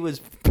baby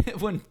was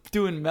when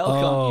doing milk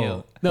on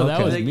you. No, that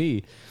Okay. was Like-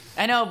 me.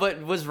 I know,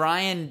 but was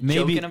Ryan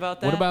Maybe- joking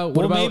about that? What about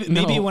well, what about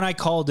maybe no. when I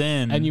called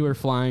in and you were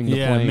flying the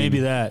yeah, plane? maybe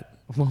that.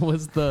 What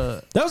was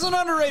the? That was an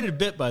underrated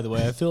bit, by the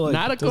way. I feel like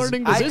Not that's-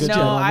 according to I this no,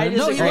 gentleman. I No,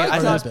 disagree. he liked I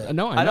that thought bit.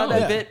 No, I know. thought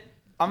that Yeah. bit.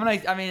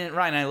 I mean,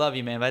 Ryan, I love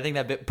you, man, but I think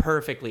that bit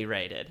perfectly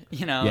rated.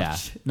 You know, Yeah.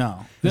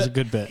 No, it was a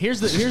good bit. Here's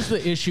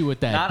the issue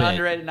with that not bit.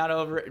 underrated, not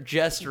over,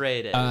 just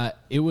rated.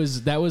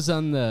 That was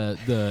on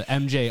the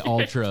MJ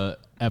Ultra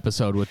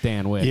episode with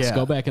Dan Wicks. Yeah.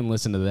 Go back and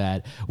listen to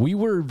that. We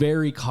were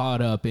very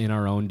caught up in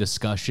our own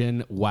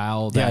discussion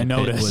while Yeah, I that bit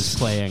noticed. was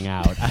playing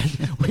out.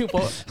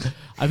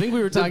 I think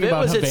we were talking bit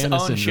about was its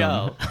Havana own syndrome.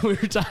 show. We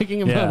were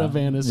talking about Yeah,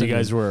 Havana you syndrome.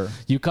 guys were.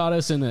 You caught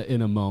us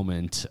in a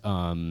moment.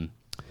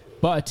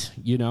 But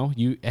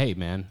hey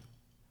man,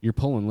 you're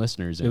pulling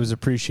listeners in. It was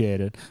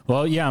appreciated.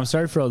 Well, yeah, I'm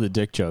sorry for all the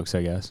dick jokes,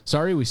 I guess.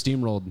 Sorry we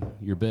steamrolled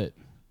your bit.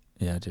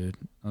 Yeah, dude.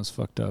 That was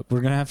fucked up.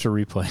 We're going to have to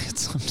replay it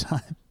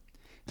sometime.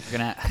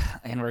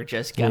 we're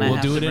just gonna We'll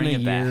have do to it in bring a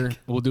it year. back.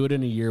 We'll do it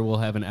in a year. We'll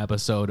have an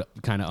episode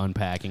kind of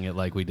unpacking it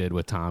like we did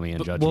with Tommy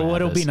and Judge Well,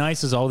 what'll be Mathis.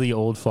 nice is all the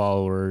old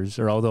followers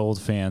or all the old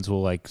fans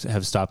will like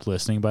have stopped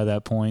listening by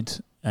that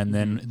point, and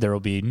then there will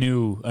be a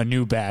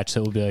new batch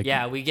that will be like,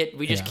 Yeah, we just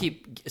Yeah.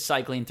 keep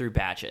cycling through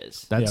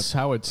batches. That's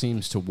how it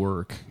seems to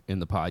work in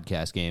the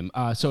podcast game.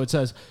 So it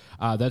says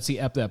that's the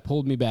ep that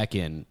pulled me back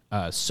in.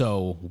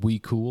 So we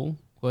cool?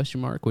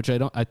 Question mark. Which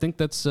I think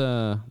that's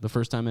the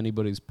first time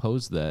anybody's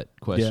posed that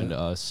question Yeah. to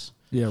us.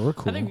 yeah, we're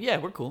cool. I think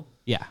we're cool.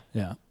 Yeah,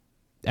 yeah.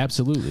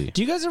 absolutely.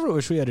 Do you guys ever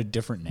wish we had a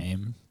different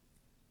name?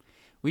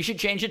 We should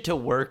change it to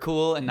 "we're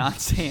cool" and not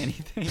say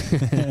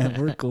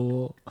anything. We're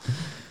cool.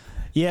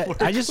 Yeah,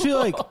 I just feel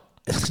like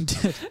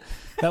dude,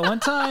 that one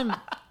time.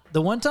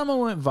 The one time I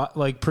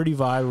went pretty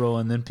viral,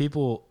 and then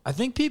I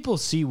think people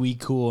see we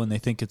cool and they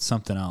think it's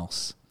something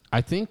else. I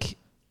think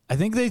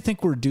they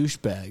think we're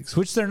douchebags,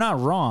 which they're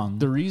not wrong.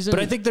 The reason, but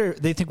I think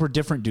they think we're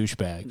different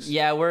douchebags.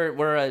 Yeah,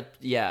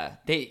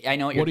 I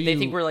know what they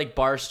think we're like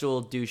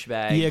barstool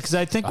douchebags. Yeah, because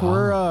I think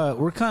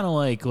we're kind of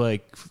like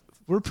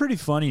we're pretty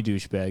funny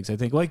douchebags. I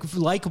think like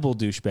likable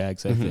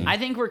douchebags. I think. I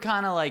think we're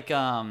kind of like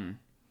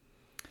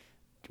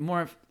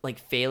more like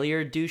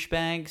failure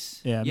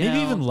douchebags. Yeah, you maybe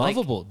know? even Like,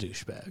 lovable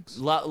douchebags.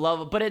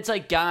 love, but it's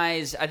like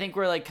guys. I think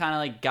we're like kind of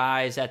like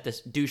guys at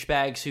this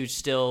douchebags who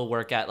still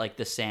work at like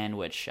the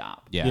sandwich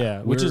shop.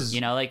 Yeah, which is You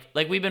know, like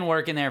we've been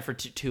working there for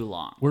too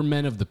long. we're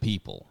men of the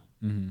people.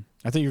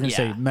 I thought you were gonna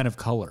say Yeah. men of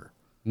color.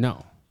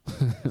 No,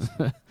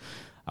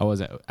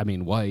 I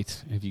mean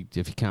white. If you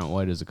count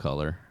white as a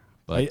color,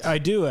 but I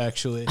do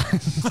actually.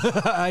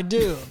 I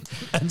do,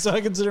 and so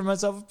I consider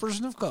myself a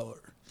person of color.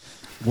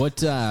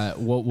 what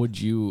would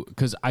you?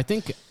 Because I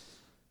think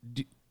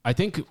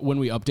when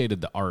we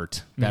updated the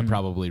art, that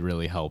probably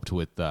really helped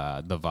with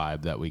the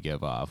vibe that we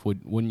give off.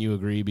 Wouldn't you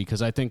agree?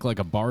 Because I think like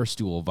a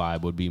Barstool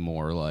vibe would be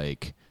more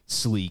like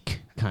sleek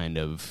kind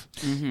of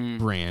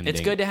branding. It's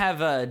good to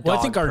have a. Well,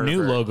 I think our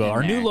new logo,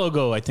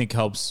 logo, I think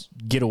helps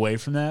get away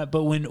from that.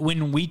 But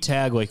when we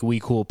tag like "We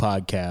Cool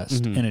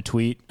Podcast" in a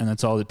tweet, and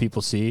that's all that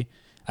people see,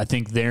 I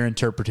think their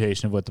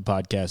interpretation of what the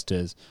podcast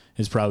is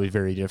probably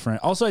very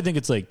different. Also, I think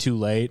it's like too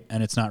late,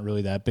 and it's not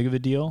really that big of a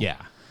deal. Yeah.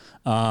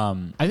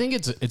 I think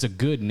it's a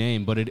good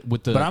name, but I'm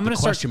gonna the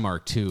start- question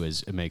mark too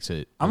it makes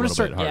it. I'm gonna a little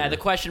start- bit harder. Yeah, the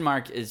question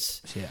mark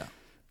is. Yeah.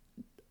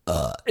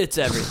 It's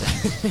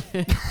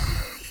everything.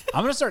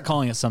 I'm gonna start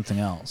calling it something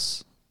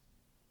else.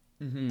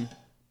 I'll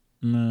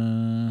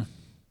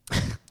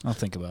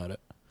think about it.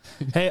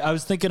 Hey, I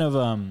was thinking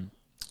of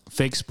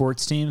fake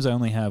sports teams. I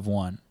only have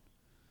one.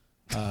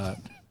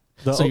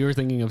 So you were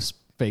thinking of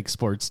fake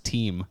sports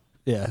team.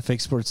 Yeah,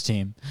 fake sports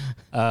team.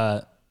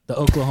 The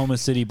Oklahoma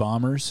City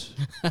Bombers.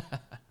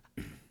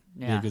 Be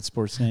Yeah. a good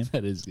sports name.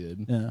 That is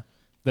good. Yeah.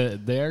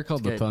 They are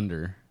called the good.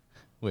 Thunder,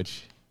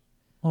 which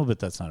Well, but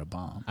that's not a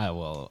bomb.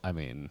 I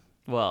mean,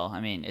 Well,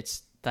 I mean,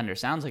 it's thunder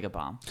sounds like a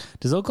bomb.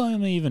 Does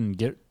Oklahoma even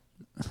get?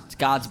 It's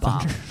God's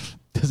bomb.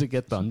 does it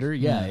get thunder?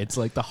 Yeah, it's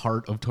like the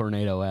heart of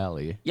Tornado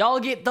Alley. Y'all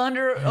get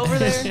thunder over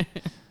there?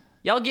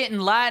 Y'all getting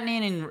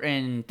lightning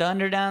and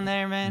thunder down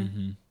there,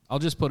 man? I'll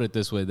just put it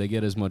this way: they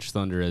get as much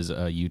thunder as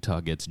Utah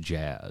gets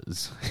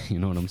Jazz. You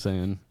know what I'm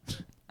saying?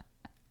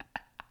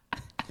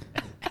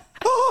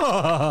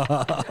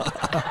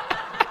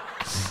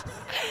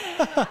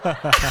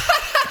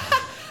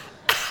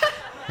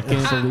 I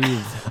can't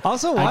believe.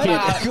 Also, why did you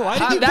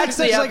pick that's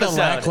the such like a episode.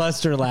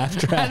 lackluster laugh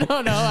track?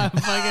 No, I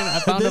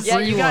found a Yeah,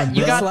 free you got one.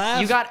 you This got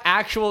laugh? you got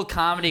actual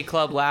comedy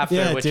club laughter,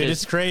 Yeah, which dude,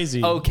 is it's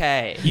crazy.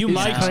 okay. You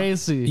It's mic'd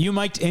crazy. You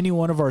mic'd any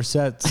one of our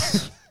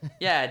sets.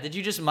 Yeah, did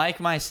you just mic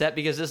my set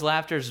because this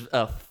laughter's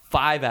a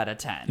 5 out of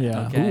 10?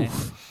 Yeah. Okay.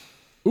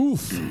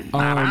 Oof.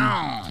 All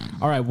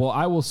right. Well,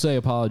 I will say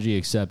apology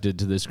accepted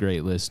to this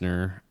great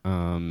listener.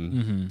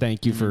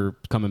 Thank you for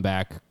coming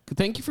back.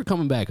 Thank you for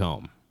coming back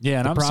home. Yeah,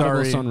 and The I'm prodigal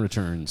sorry. son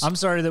returns. I'm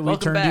sorry that we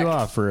Welcome turned you back.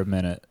 off for a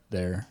minute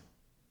there.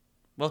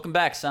 Welcome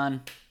back,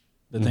 son.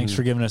 But thanks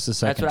for giving us a That's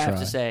second what I try.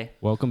 have to say.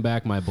 Welcome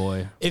back, my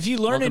boy. If you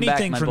learn Welcome back,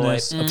 anything my from boy.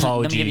 this Let me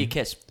apology, give you a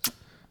kiss.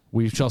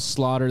 We shall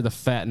slaughter the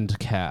fattened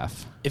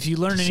calf. if you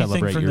learn to anything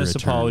celebrate from your this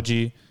return.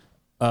 apology,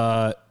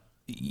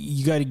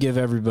 you got to give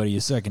everybody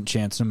a second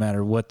chance, no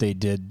matter what they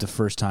did the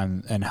first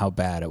time and how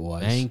bad it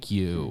was. Thank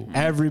you.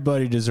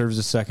 Everybody deserves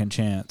a second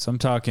chance. I'm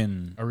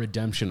talking A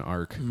redemption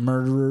arc.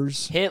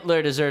 murderers.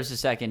 Hitler deserves a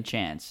second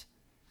chance.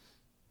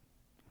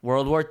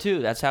 World War II.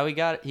 That's how he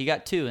got it. He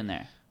got 2 in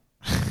there.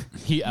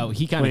 He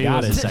kind Wait, of got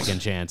was his it? second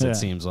chance. Yeah. It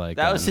seems like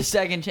That was his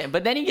second chance.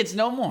 But then he gets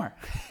no more.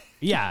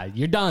 Yeah,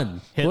 you're done.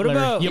 Hitler.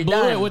 about- you You're blew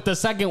done. it with the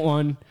second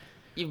one?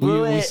 You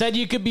blew We it. said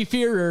you could be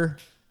Führer,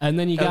 and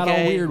then you got all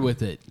Okay. weird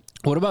with it.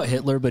 What about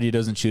Hitler, but he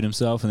doesn't shoot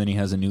himself, and then he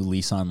has a new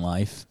lease on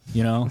life?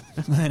 You know,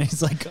 and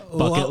he's like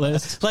Bucket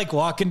list. like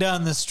walking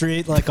down the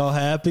street, like all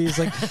happy. He's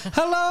like,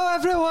 "Hello,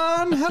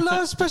 everyone.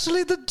 Hello,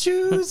 especially the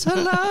Jews.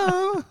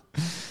 Hello,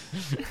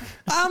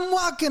 I'm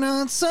walking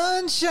on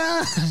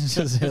sunshine."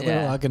 Just Hitler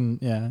Yeah. walking.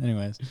 Yeah.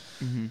 Anyways,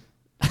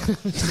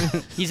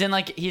 He's in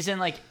like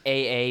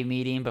AA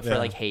meeting, but for Yeah.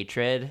 like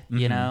hatred,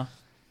 you know?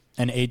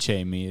 an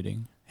HA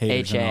meeting.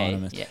 Haters HA.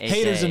 Anonymous. Yeah, Haters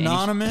HA. And he's-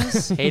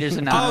 Anonymous. Haters Oh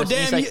Anonymous. damn!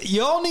 He's like-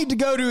 y'all need to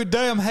go to a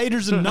damn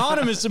Haters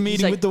Anonymous he's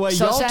meeting like, with the way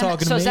so y'all then,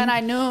 talking so to me. then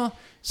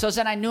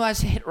I knew I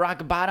hit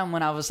rock bottom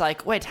when I was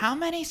like, wait, how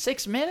many?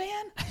 6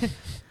 million?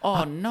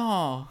 Oh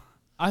no.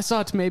 I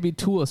thought maybe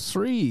 2 or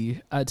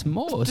 3 at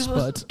most,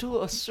 but 2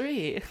 or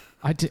 3.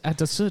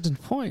 at a certain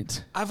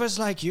point. I was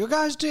like, you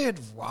guys did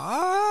what?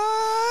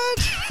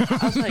 I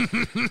was like,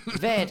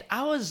 wait,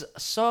 I was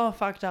so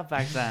fucked up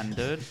back then,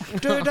 dude.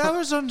 Dude, I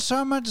was on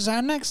so much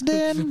Xanax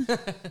then.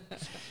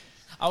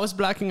 I was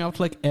blacking out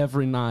like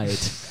every night.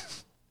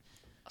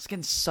 was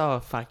getting so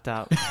fucked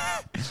up.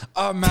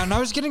 Oh man, I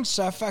was getting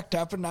so fucked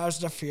up when I was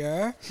the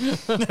fear.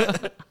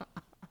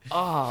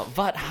 Oh,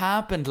 what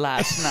happened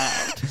last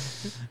night?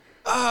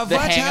 What The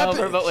Hangover,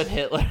 happened? but with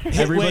Hitler.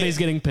 Everybody's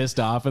getting pissed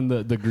off, and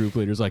the group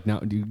leader's like, "No,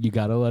 dude, you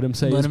gotta let him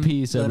say his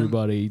piece,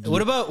 everybody."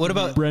 What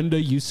about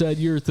Brenda? You said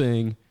your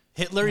thing.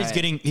 Hitler?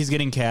 He's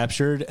getting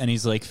captured, and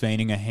he's like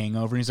feigning a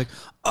hangover. And he's like,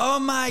 Oh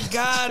my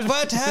God,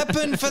 what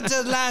happened for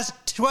the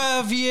last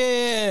 12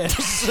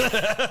 years?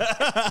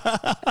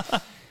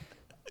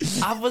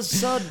 I was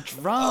so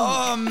drunk.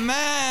 Oh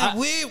man,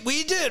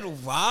 we did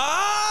what?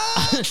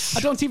 I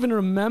don't even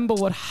remember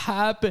what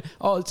happened.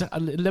 Oh,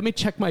 let me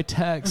check my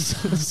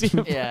text.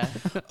 Yeah.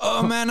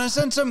 Oh man, I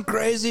sent some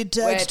crazy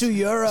text to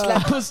Europe.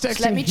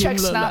 Let me check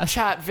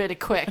Snapchat really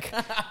quick.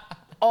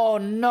 Oh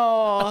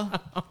no.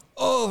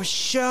 Oh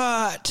shit.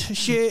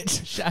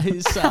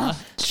 Scheiße.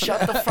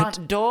 Shut the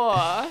front door.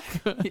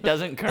 He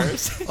doesn't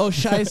curse. Oh,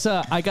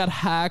 Scheiße. I got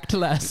hacked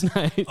last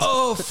night.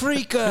 Oh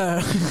freaker.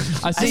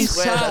 I I think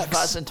swear that sucks.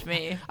 wasn't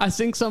me. I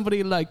think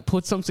somebody like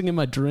put something in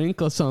my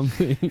drink or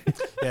something.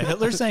 "Yeah,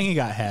 Hitler saying he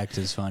got hacked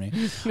is funny."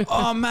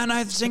 Oh man,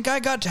 I think I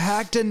got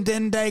hacked and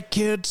then they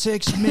killed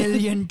 6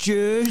 million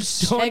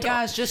Jews. Hey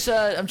guys,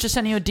 I'm just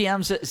sending you a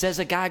DM. There's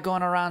a guy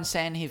going around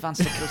saying he wants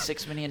to kill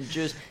 6 million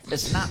Jews.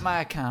 It's not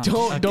my account.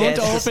 Don't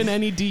It's open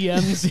any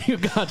DMs you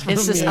got from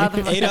It's this me.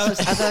 other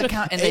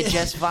account, and they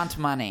just want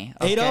money.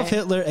 Okay?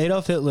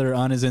 Adolf Hitler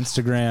on his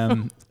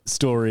Instagram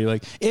story,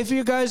 like, If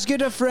you guys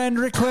get a friend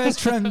request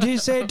from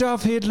this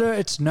Adolf Hitler,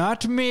 it's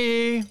not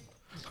me.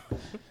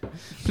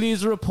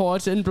 Please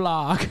report and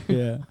block.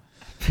 yeah.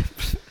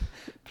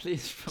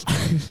 Please.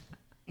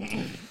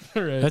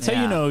 That's how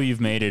Yeah. you know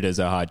you've made it as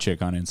a hot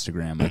chick on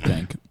Instagram, I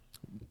think.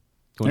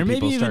 When Or maybe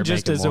people even start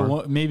just making as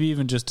more. maybe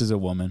even just as a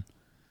woman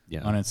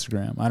Yeah. on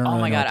Instagram. I don't Oh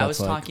really my know god, what I that's was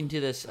like. talking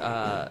to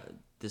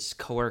this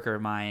coworker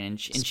of mine, and,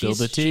 Spill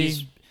the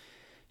tea.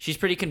 she's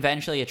pretty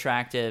conventionally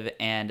attractive,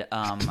 and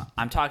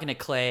I'm talking to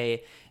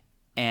Clay,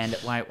 and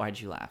why'd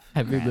you laugh? I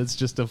think Grant? that's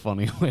just a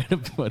funny way to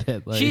put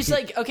it. Like, She's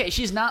like, okay,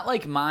 she's not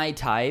like my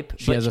type.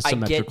 she but has a I get-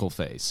 symmetrical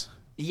face.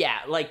 Yeah,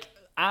 like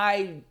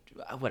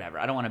whatever.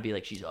 I don't want to be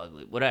like she's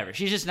ugly. Whatever.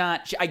 She's just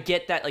not. I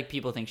get that like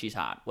people think she's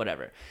hot.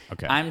 Whatever.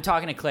 Okay. I'm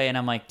talking to Clay and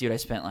I'm like, dude, I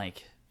spent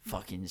like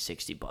fucking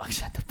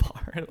 $60 at the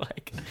bar.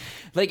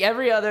 like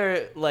every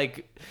other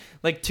like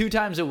 2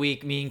 times a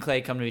week, me and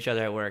Clay come to each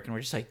other at work and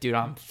we're just like, dude,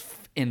 I'm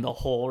in the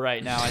hole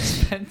right now. I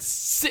spent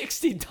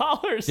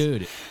 $60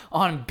 Dude.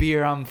 on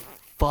beer. I'm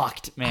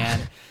fucked, man.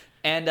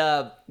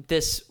 And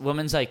this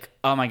woman's like,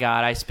 oh my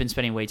God, I've been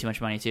spending way too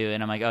much money too.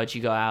 And I'm like, oh, did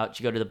you go out? Did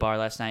you go to the bar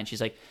last night? And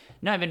she's like,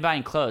 no, I've been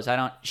buying clothes.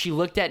 She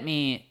looked at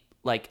me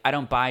like, I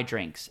don't buy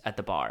drinks at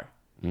the bar.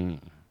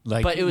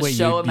 Like, But it was wait,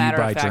 so you a matter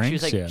buy of fact.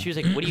 drinks? Yeah. She was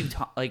like, what do you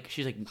like?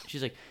 She's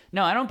like,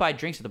 no, I don't buy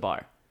drinks at the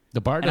bar.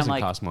 The bar I'm doesn't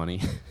like- cost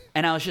money.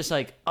 And I was just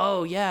like,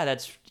 oh yeah,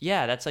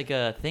 that's like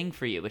a thing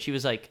for you. But she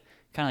was like,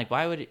 kind of like,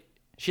 why would it?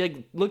 She like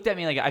looked at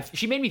me like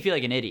she made me feel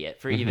like an idiot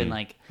for even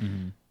like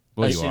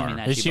Well, you assuming are.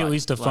 that Is she at bought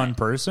least a fun wine.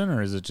 person,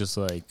 or is it just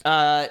like,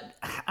 I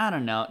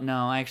don't know.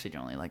 No, I actually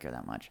don't really like her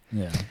that much.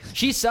 yeah?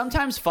 She's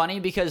sometimes funny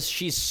because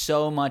she's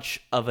so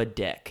much of a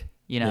dick,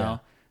 you know? Yeah.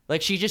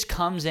 Like she just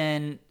comes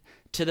in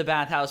to the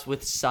bathhouse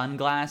with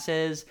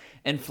sunglasses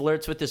and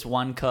flirts with this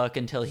one cook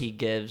until he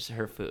gives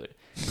her food.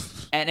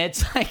 And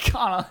it's like,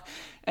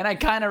 and I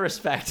kind of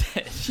respect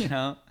it, you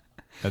know?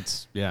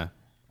 That's yeah.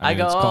 I mean,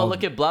 go, it's oh, called-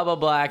 look at blah, blah,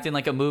 blah, acting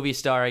like a movie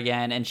star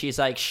again. And she's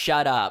like,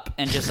 shut up.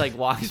 And just like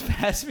walks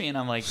past me. And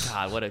I'm like,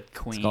 God, what a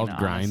queen. It's called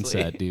grind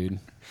honestly. set, dude.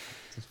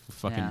 It's a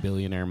fucking Yeah.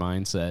 billionaire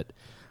mindset.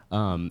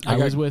 I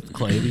was with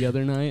Clay the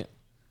other night.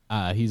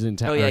 He's in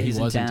town. Oh, yeah, he he's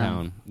in was in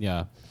town.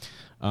 town.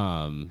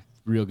 Yeah.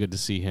 Real good to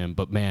see him.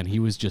 But man, he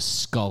was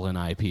just sculling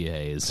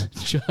IPAs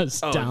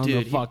just Oh, down dude,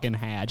 the he- fucking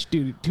hatch,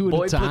 dude. 2 at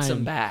Boy a time. puts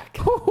them back.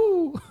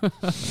 Woo-hoo.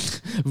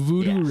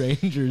 Voodoo Yeah.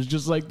 Rangers,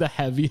 just like the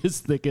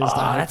heaviest, thickest Oh,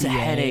 IPA. that's a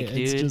headache,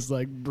 It's dude. just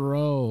like,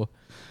 bro,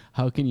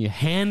 how can you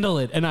handle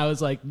it? And I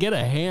was like, get a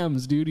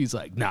Hams, dude. He's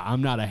like, nah,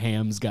 I'm not a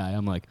Hams guy.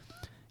 I'm like,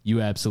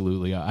 you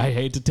absolutely are. I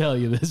hate to tell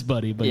you this,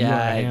 buddy, but you're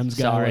Yeah, a Hams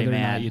guy sorry, whether or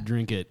man. not you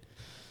drink it.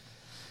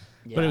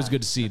 But it was Yeah.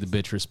 good to see the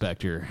bitch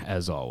respecter,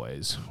 as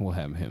always. We'll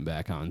have him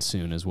back on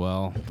soon as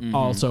well. Mm-hmm.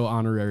 Also,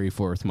 honorary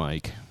fourth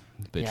mic,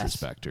 bitch Yes.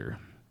 respecter.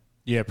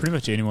 Yeah, pretty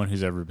much anyone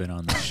who's ever been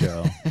on the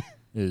show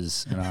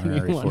is an honorary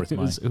Anyone fourth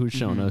mic. who's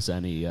shown us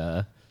any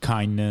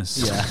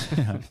Kindness.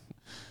 Yeah.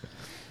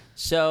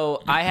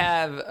 So I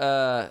have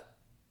a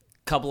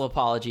couple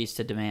apologies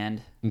to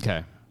demand.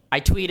 Okay. I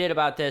tweeted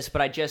about this,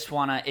 but I just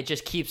want to, it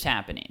just keeps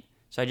happening.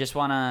 So I just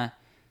want to,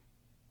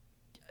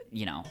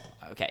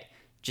 okay.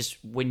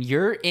 Just when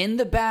you're in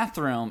the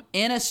bathroom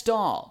in a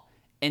stall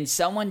and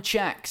someone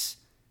checks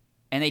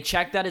and they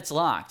check that it's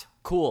locked,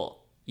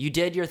 cool. You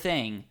did your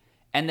thing.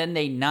 And then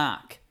they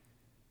knock.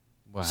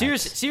 What?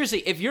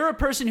 Seriously, if you're a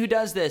person who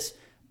does this,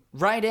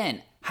 write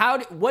in.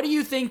 What do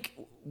you think?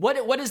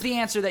 What is the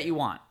answer that you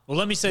want? Well,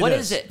 let me say What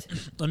this. is it?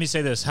 Let me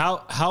say this.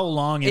 How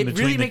long in It between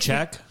really the makes me-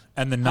 check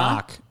and the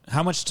knock?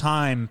 How much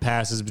time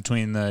passes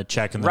between the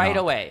check and the Right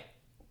knock? away.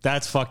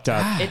 That's fucked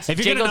up. It's if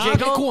you're jiggle, gonna knock,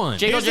 jiggle, pick one.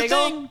 jiggle, here's the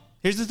jiggle. thing.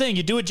 Here's the thing.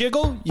 You do a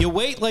jiggle. You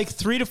wait like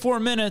 3 to 4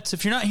 minutes.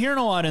 If you're not hearing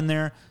a lot in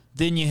there,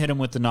 then you hit him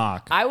with the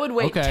knock. I would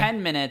wait Okay.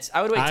 10 minutes.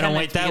 I would wait 10 I don't wait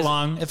minutes that because-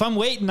 long. If I'm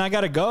waiting, I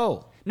gotta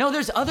go. No,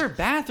 there's other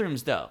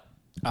bathrooms though.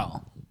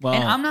 Oh, well,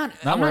 And I'm not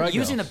where I go.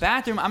 using the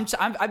bathroom.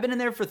 I've been in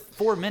there for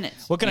 4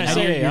 minutes. What can I And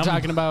say? you're I'm-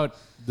 talking about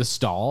the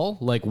stall,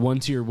 like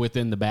once you're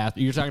within the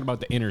bathroom. You're talking about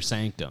the inner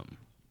sanctum.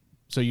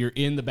 So you're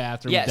in the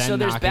bathroom. Yeah, then so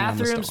there's knocking on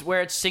the bathrooms stall.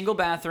 where it's single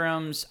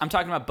bathrooms. I'm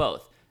talking about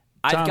both.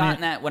 I've Tommy-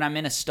 gotten that when I'm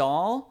in a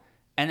stall,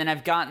 and then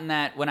I've gotten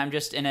that when I'm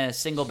just in a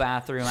single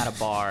bathroom at a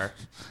bar.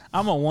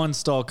 I'm a one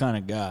stall kind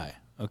of guy.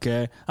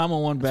 Okay, I'm a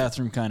one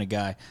bathroom kind of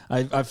guy.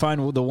 I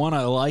find the one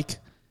I like,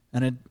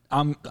 and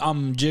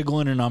I'm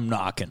jiggling and I'm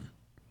knocking.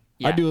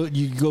 I Yeah. do.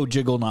 You go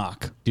jiggle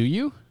knock. Do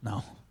you?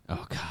 No.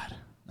 Oh God,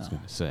 I was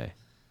gonna say.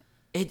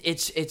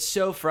 It's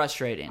so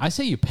frustrating. I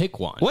say you pick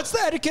one. What's the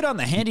etiquette on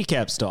the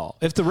handicap stall?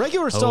 If the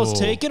regular stall's Oh.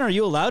 taken, are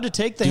you allowed to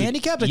take the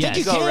handicapped? I yes.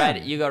 think you you go can.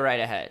 right. You go right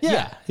ahead.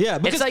 Yeah.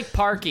 Because, It's like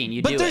parking.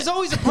 You but do there's it.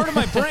 always a part of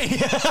my brain.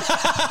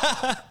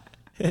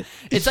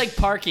 It's like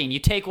parking. You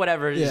take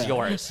whatever is Yeah.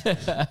 yours. No,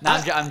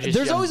 I'm just.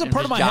 There's always a I'm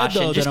part of just my head,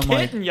 joshing. though, that Just I'm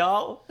like- kidding,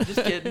 y'all.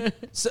 Just kidding.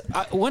 So,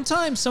 one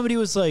time somebody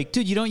was like,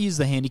 dude, you don't use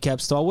the handicap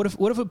stall. What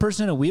if a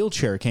person in a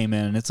wheelchair came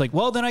in? And it's like,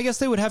 well, then I guess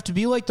they would have to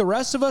be like the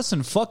rest of us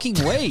and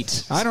fucking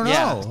wait. I don't know.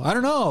 Yeah. I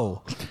don't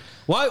know.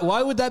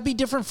 Why would that be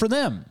different for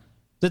them?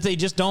 That they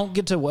just don't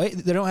get to wait?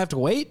 They don't have to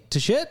wait to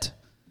shit?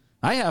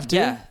 I have to.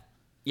 Yeah.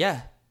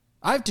 Yeah.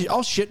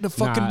 I'll shit in a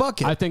fucking Nah,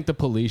 bucket. I think the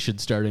police should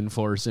start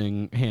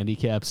enforcing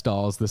handicap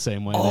stalls the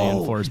same way they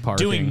enforce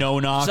parking. Doing no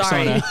knocks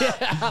Sorry. on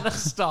a... on a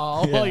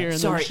stall while you're in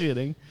Sorry. there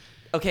shitting.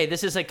 Okay,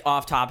 this is like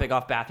off topic,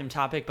 off bathroom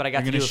topic, but I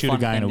got You're to going do to shoot a fun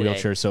guy in a thing today.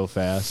 wheelchair so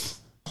fast.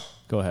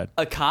 Go ahead.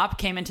 A cop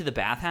came into the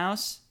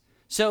bathhouse.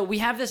 So we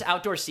have this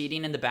outdoor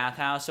seating in the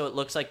bathhouse, so it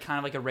looks like kind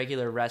of like a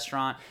regular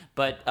restaurant,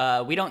 but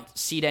we don't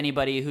seat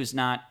anybody who's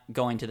not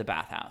going to the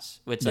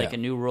bathhouse. It's like Yeah. a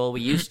new rule. We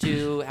used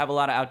to have a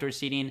lot of outdoor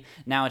seating.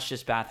 Now it's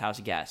just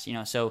bathhouse guests, you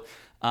know. So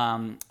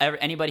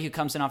anybody who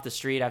comes in off the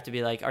street, I have to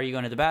be like, "Are you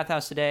going to the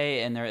bathhouse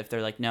today?" And if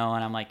they're like, "No,"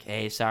 and I'm like,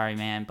 "Hey, sorry,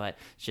 man, but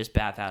it's just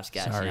bathhouse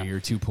guests." Sorry, you know? you're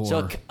too poor.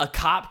 So a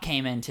cop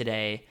came in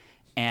today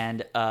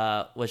and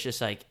was just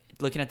like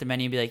looking at the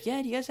menu and be like,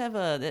 "Yeah, do you guys have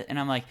a?" And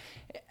I'm like,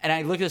 and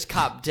I look at this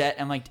cop dead.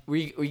 I'm like, were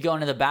you going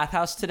to the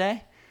bathhouse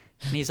today?"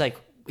 And he's like,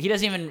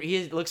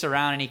 he looks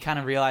around and he kind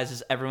of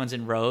realizes everyone's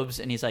in robes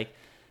and he's like,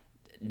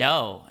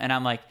 "No." And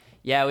I'm like,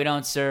 "Yeah, we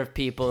don't serve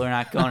people who are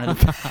not going to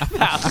the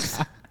bathhouse."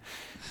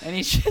 And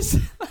he's just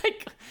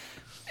like,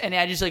 and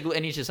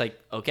he's just like,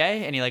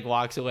 "Okay." And he like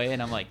walks away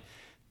and I'm like,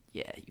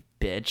 "Yeah, you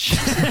bitch."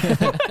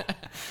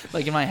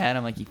 Like in my head,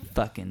 I'm like, "You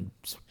fucking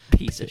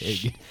piece of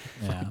shit."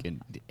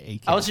 Fucking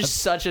ACAB. I was just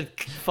such a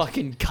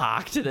fucking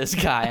cock to this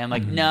guy. I'm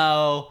like,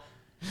 no.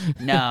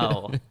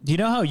 Do you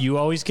know how you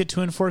always get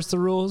to enforce the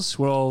rules?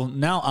 Well,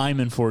 now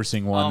I'm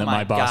enforcing one that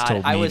my boss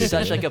told me I was to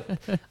such do. like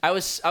a, I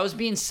was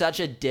being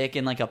such a dick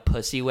in like a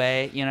pussy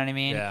way. You know what I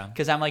mean? Yeah.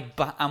 Because I'm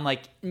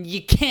like,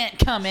 you can't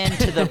come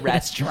into the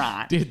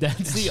restaurant. Dude,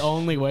 that's the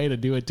only way to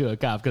do it to a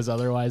cop because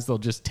otherwise they'll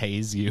just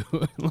tase you.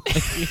 Like,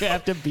 you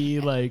have to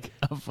be like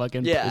a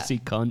fucking Yeah. pussy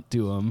cunt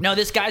to them. No,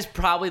 this guy's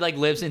probably like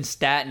lives in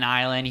Staten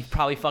Island. He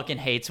probably fucking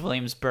hates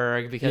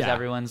Williamsburg because Yeah.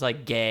 everyone's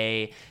like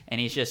gay,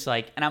 and he's just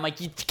like, and I'm like,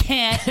 you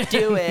can't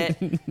do it.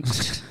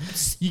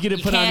 You get to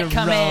You put on a can't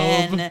come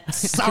robe. in.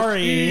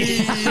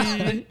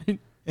 Sorry.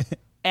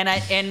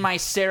 And my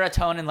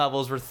serotonin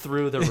levels were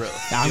through the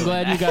roof. I'm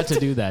glad you got to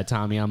do that,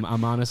 Tommy. I'm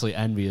honestly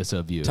envious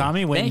of you.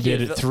 Tommy went and Thank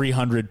did you.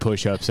 300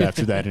 push-ups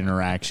after that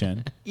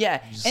interaction.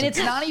 Yeah, and it's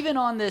not even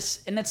on this,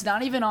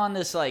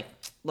 like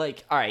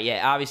all right,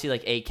 yeah, obviously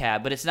like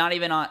ACAB, but it's not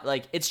even on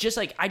like it's just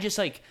like I just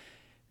like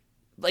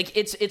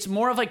it's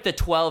more of like the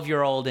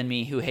 12-year-old in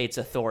me who hates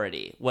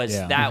authority was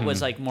Yeah. that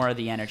was like more of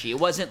the energy. It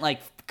wasn't like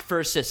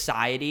for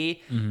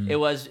society. It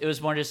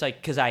was more just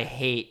like because I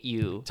hate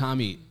you.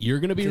 Tommy, you're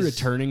going to be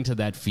returning to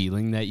that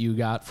feeling that you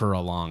got for a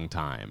long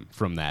time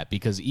from that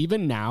because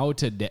even now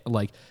today,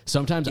 like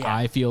sometimes Yeah.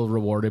 I feel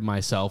rewarded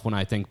myself when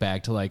I think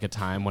back to like a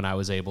time when I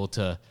was able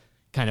to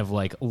kind of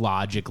like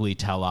logically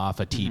tell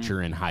off a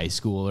teacher in high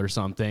school or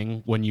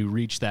something. When you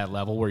reach that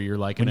level where you're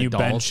like When an you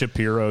adult. Ben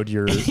Shapiro'd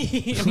your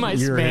My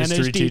your Spanish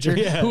history teacher,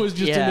 Yeah. who was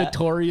just Yeah. a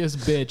notorious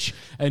bitch,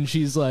 and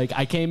she's like,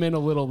 I came in a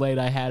little late,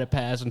 I had a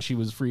pass, and she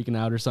was freaking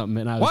out or something,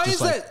 and I was Why just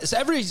is like, that?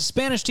 Every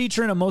Spanish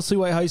teacher in a mostly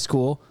white high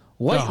school,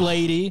 white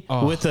lady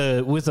with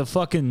a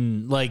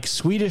fucking like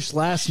Swedish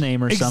last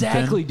name or something.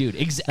 Exactly, dude.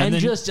 And And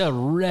then- just a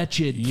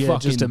wretched Yeah,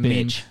 fucking just a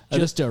mean. bitch.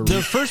 Just a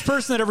The first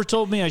person that ever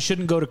told me I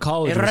shouldn't go to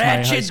college was my high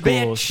Wretched school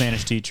bitch.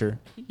 Spanish teacher.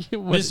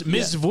 was-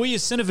 Ms.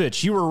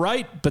 Vujasinovich, you were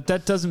right, but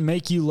that doesn't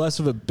make you less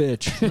of a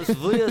bitch.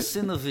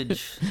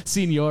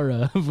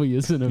 Senora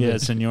Vujasinovich. Yeah,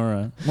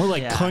 senora. More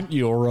like Yeah. cunt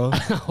yora.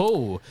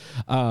 Oh,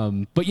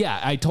 but yeah,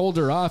 I told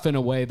her off in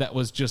a way that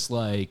was just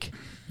like,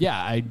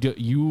 yeah,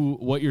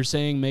 what you're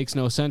saying makes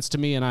no sense to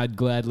me, and I'd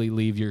gladly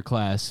leave your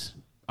class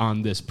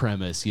on this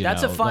premise. You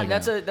That's know, a fun.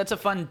 like That's a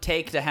fun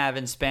take to have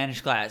in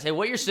Spanish class. Hey,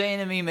 what you're saying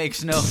to me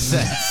makes no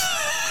sense.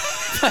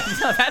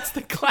 No, that's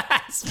the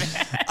class,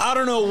 man. I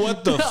don't know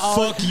what the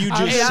fuck you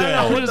just I said. don't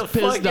know what I'm the just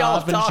fuck pissed y'all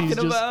off, and talking she's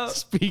about? just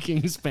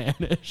speaking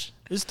Spanish.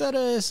 Is that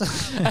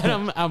a...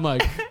 And I'm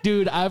like,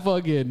 dude, I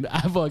fucking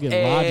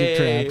logic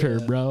trapped her,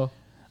 bro.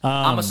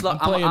 I'm gonna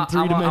playing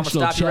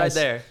three-dimensional stop you right chess.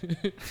 there.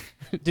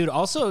 Dude,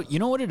 also, you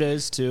know what it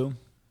is, too?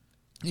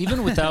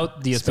 Even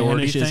without the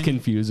authority Spanish is thing...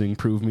 confusing.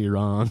 Prove me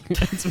wrong.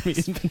 It's me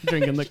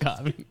drinking the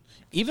coffee.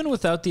 Even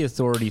without the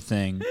authority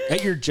thing,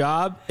 at your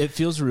job, it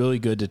feels really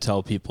good to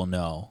tell people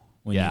no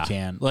when Yeah. you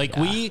can. Like,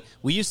 Yeah.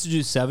 we used to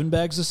do 7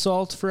 bags of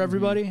salt for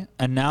everybody,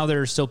 and now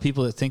there are still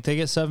people that think they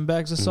get 7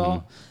 bags of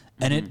salt.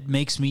 And it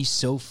makes me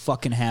so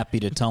fucking happy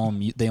to tell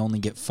them they only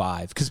get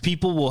 5. Because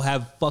people will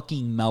have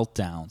fucking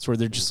meltdowns where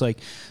they're just like,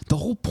 the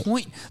whole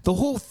point, the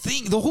whole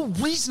thing, the whole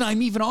reason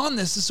I'm even on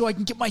this is so I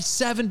can get my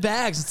 7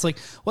 bags. It's like,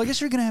 well, I guess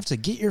you're going to have to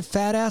get your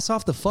fat ass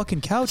off the fucking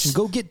couch and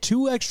go get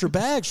 2 extra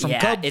bags from Yeah,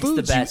 Cub it's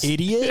Foods, the best. you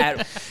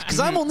idiot. Because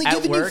I'm only At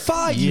giving you work?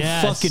 5, you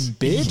fucking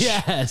bitch.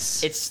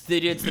 Yes. It's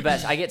the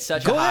best. I get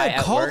such Go a high ahead,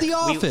 at call work. the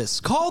office.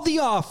 Call the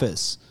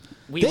office.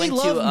 We They went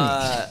love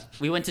to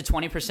we went to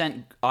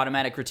 20%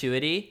 automatic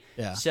gratuity.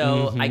 Yeah.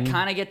 So I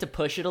kind of get to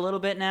push it a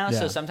little bit now. Yeah.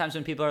 So sometimes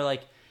when people are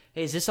like,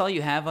 "Hey, is this all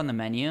you have on the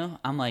menu?"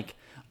 I'm like,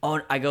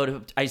 "Oh,"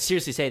 I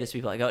seriously say this to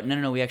people. I go,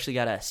 "No, we actually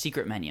got a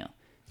secret menu."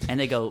 And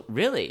they go,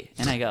 "Really?"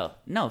 And I go,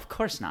 "No, of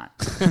course not."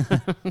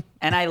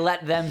 And I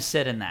let them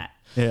sit in that.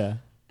 Yeah.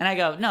 And I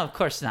go, "No, of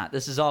course not.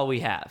 This is all we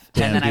have."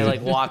 And then I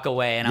like walk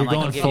away, and I'm You're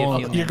like, going "I'll give you a full-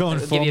 few minutes." you're going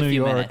I'll full give you a New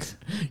few York. minutes.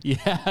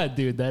 Yeah,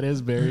 dude, that is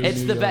very. It's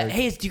New the best.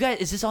 York. Hey,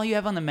 is this all you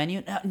have on the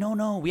menu?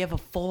 No, we have a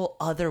full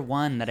other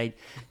one that I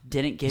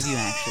didn't give you.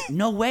 Actually,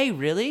 no way,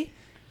 really?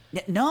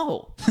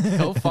 No,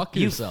 Go fuck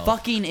you yourself.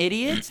 fucking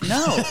idiots!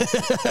 No,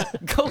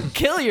 go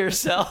kill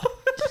yourself,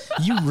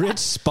 You rich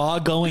spa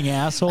going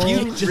asshole.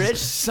 you rich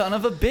son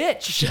of a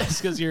bitch.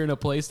 Just because you're in a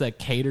place that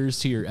caters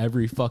to your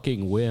every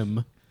fucking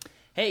whim.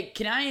 Hey,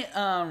 can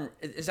I?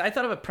 I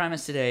thought of a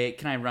premise today.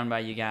 Can I run by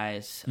you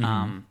guys?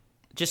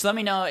 Just let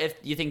me know if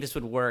you think this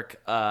would work.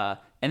 And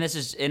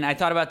I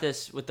thought about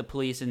this with the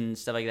police and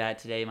stuff like that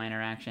today. My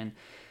interaction,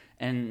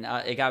 and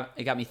it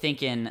got me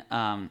thinking.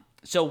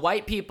 So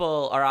white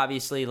people are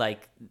obviously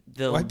like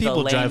White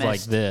people the drive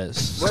lamest. like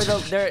this.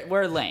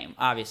 We're lame.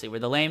 Obviously, we're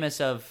the lamest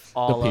of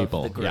all The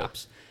people, of the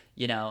groups.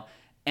 You know,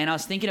 and I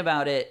was thinking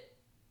about it.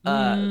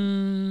 Well,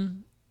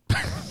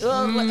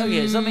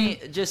 okay, so let me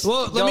just.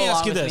 Well, go let me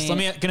ask along you with this.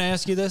 me. Can I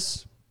ask you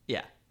this?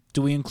 Yeah.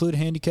 Do we include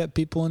handicapped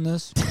people in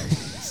this?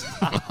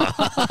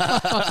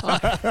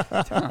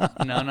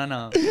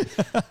 No.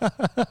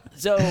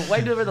 So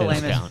white people are the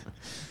lamest.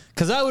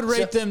 Because I would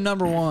rate them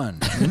number 1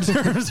 in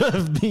terms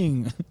of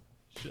being.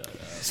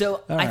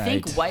 So I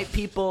think white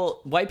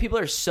people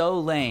are so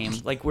lame.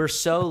 Like we're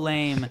so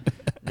lame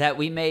that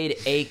we made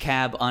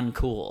ACAB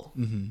uncool.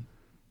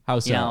 How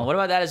so? You know, what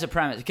about that as a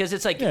premise? Because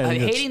it's like Yeah, I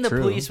think that's hating the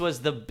true. police is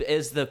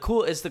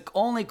the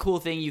only cool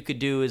thing you could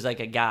do as like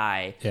a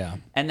guy. Yeah.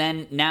 And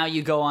then now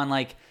you go on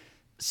like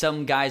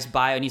some guy's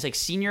bio and he's like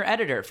senior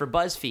editor for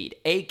BuzzFeed,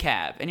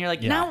 ACAB, and you're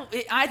like, no,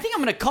 I think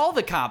I'm gonna call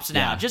the cops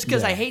now Yeah. just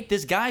because Yeah. I hate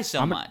this guy so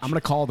I'm much.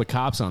 gonna call the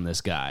cops on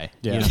this guy.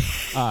 Yeah.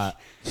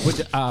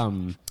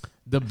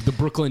 The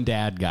Brooklyn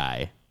Dad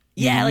guy.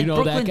 yeah, You like know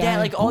Brooklyn that guy? Dad,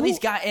 like all Who? these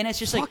guys, and it's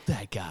just like. Fuck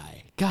that guy.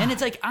 God. And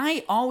it's like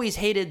I always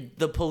hated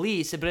the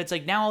police, but it's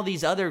like now all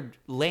these other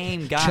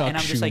lame guys, Chuck and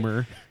I'm just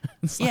Schumer.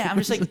 like, I'm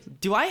just like,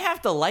 do I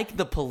have to like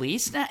the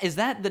police now? Is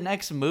that the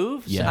next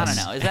move? Yes. I don't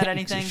know. Is that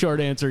anything? Short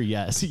answer,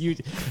 yes. You,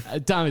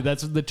 Tommy,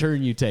 that's the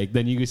turn you take.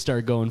 Then you can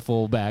start going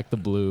full back the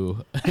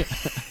blue.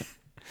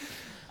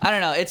 I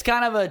don't know. It's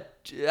kind of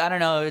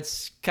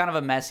It's kind of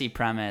a messy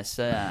premise.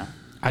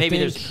 Maybe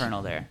there's a think-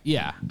 kernel there.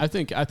 Yeah, I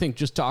think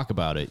just talk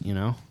about it. You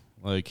know,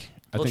 like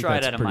I We'll think try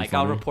it that's at a pretty mic.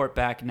 I'll funny. report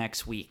back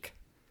next week.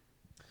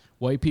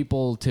 White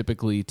people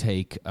typically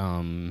take.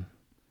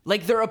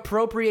 Like they're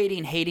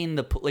appropriating hating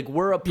the like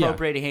we're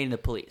appropriating hating the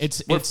police.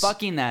 We're It's-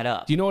 fucking that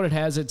up. Do you know what it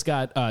has? It's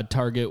got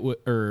Target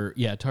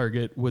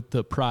with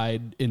the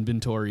Pride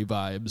inventory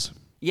vibes.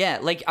 Yeah,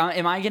 like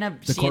am I gonna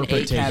see an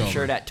corporate ACAB takeover.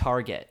 shirt at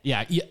Target?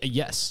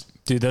 Yes.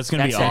 Dude, that's going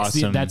to be That's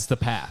awesome. That's the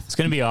path. It's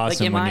going to be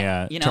awesome am when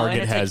I- you know, Target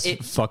and it's like has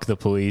it- fuck the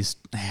police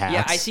hats.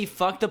 Yeah, I see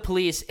 "fuck the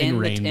police" in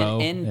rainbow.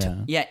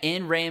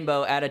 in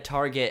rainbow at a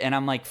Target, and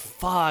I'm like,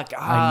 "Fuck!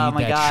 I Oh need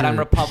my that god, I'm shirt."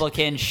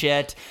 Republican.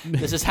 Shit,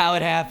 this is how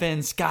it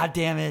happens. God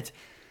damn it!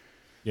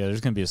 Yeah, there's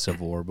going to be a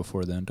civil war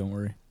before then. Don't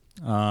worry.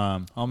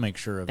 I'll make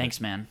sure of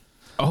Thanks, man.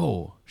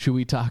 Oh, should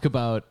we talk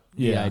about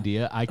the Yeah.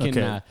 idea? I can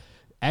Okay.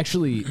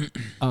 actually,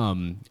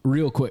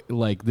 real quick.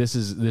 Like this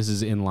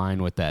is in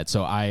line with that.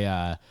 So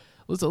I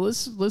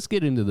let's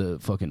get into the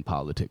fucking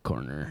politic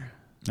corner.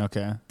 it.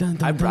 Okay.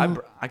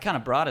 I kind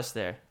of brought us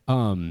there.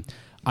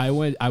 I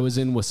was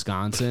in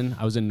Wisconsin.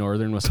 I was in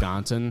northern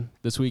Wisconsin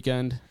this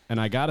weekend, and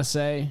I gotta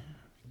say,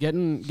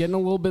 getting a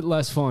little bit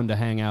less fun to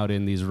hang out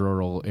in these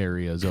rural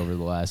areas over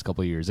the last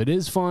couple of years. It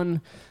is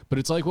fun, but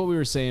it's like what we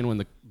were saying when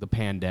the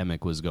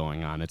pandemic was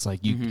going on. It's like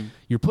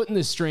you're put in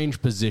this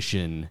strange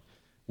position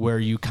where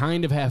you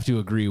kind of have to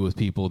agree with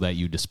people that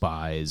you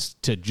despise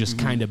to just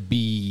kind of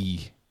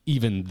be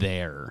even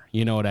there.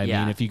 You know what I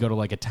Yeah. mean? If you go to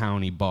like a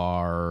towny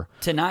bar.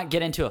 To not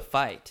get into a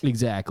fight.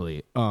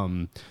 Exactly.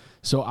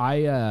 So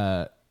I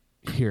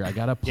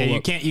gotta pull Yeah,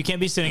 up. you can't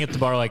be sitting at the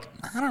bar like,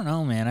 I don't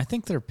know, man. I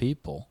think they're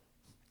people.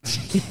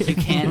 You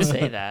can't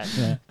say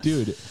that.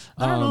 Dude.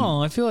 I don't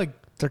know. I feel like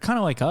they're kind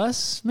of like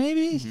us,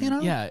 maybe. You know?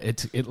 Yeah,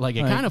 it Like-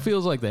 kind of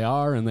feels like they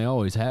are, and they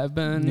always have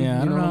been. Yeah,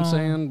 I you know don't what I'm know.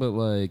 saying? But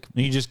like,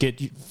 You just get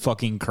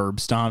fucking curb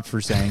stomped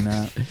for saying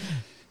that.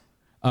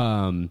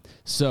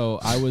 so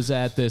I was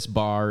at this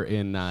bar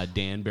in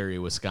Danbury,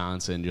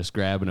 Wisconsin, just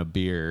grabbing a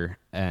beer,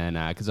 and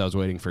because I was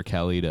waiting for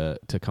Kelly to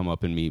come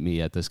up and meet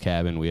me at this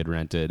cabin we had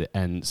rented,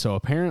 and so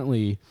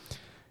apparently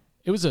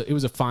it was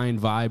a fine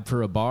vibe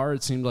for a bar.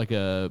 It seemed like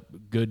a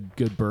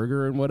good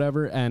burger and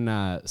whatever,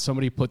 and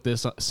somebody put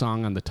this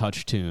song on the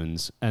Touch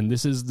Tunes, and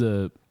this is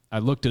I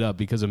looked it up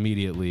because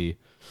immediately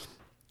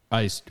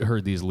I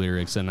heard these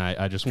lyrics, and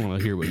I just want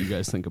to hear what you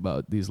guys think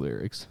about these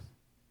lyrics.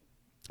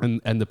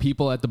 And the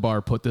people at the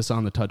bar put this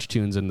on the Touch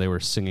Tunes, and they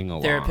were singing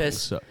along.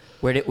 Therapist, So,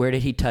 where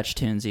did he touch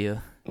tunes you?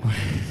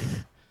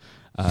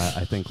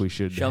 I think we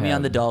should Show me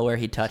on the have doll where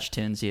he touch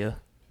tunes you.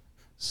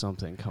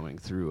 something coming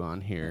through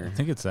on here. I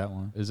think it's that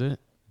one. Is it?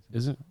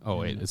 Is it? Oh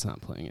wait, it's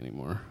not playing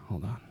anymore.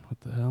 Hold on. What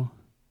the hell?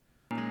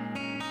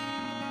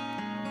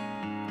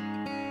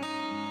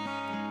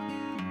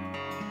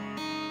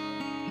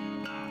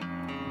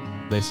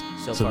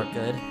 So far,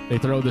 good. They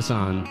throw this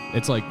on.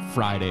 It's like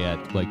Friday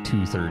at like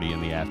 2:30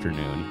 in the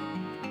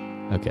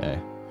afternoon. Okay.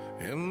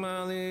 Am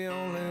I the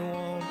only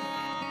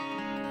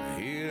one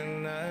here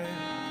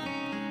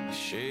tonight?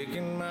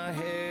 Shaking my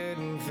head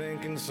and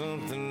thinking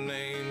something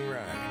ain't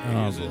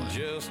right. Is it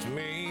just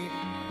me?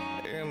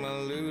 Am I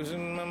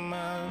losing my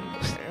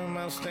mind? Am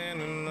I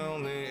standing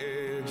on the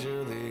edge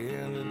of the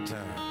end of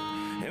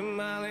time? Am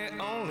I the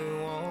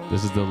only one?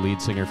 This is the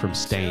lead singer from Tell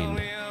Stained.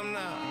 me I'm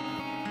not.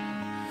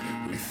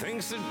 Who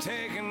thinks of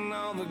taking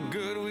all the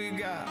good we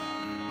got,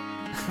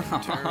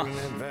 turning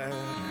it bad?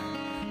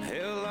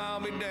 Hell, I'll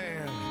be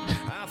damned.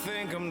 I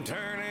think I'm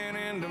turning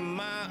into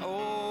my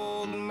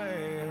old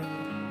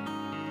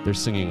man. They're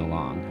singing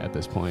along at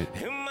this point.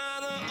 Am I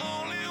the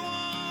only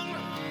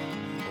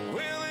one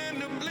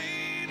willing to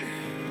bleed?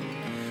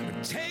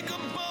 Or take a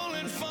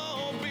bullet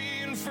for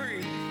being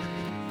free?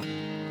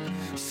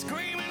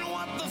 Screaming,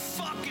 what the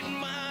fuck in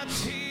my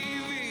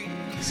TV?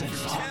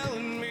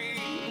 Telling me,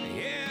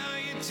 yeah,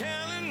 you're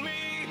telling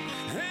me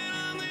that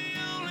I'm the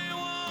only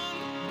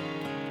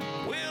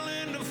one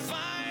willing to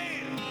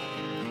fight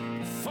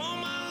for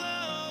my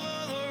love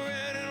of the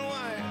red and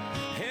white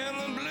and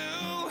the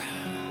blue.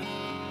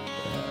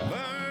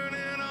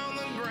 Burning on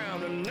the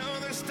ground,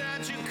 another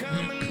statue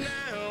coming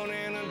down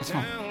in a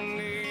town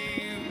near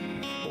you.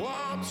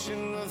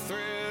 Watching the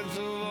threads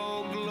of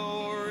old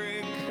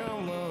glory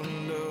come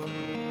undone.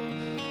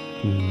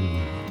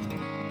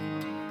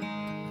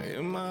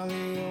 Am I the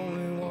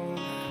only one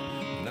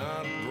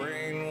not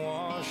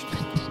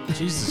brainwashed?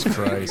 Jesus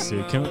Christ,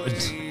 dude. Can we,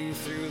 See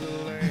through the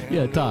land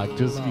Yeah, talk.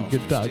 Just you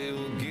could talk.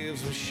 still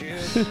gives a shit.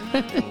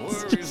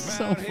 It's just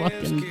so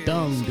fucking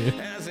dumb, dude.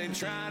 As they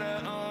try to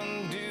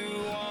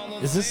undo all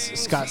the is this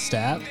Scott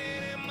Stapp?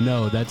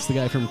 No, that's the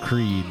guy from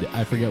Creed.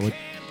 I forget what.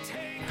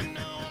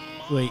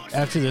 Wait,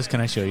 after this,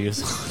 can I show you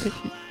this?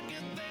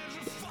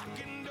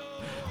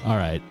 All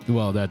right.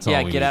 Well, that's all.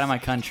 Yeah, we get need. out of my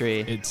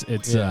country. It's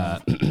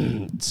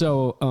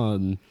so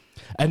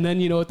and then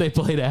you know what they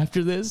played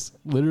after this?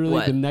 Literally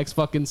What? the next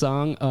fucking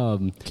song,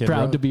 Kid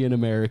Proud Rock? to Be an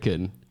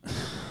American.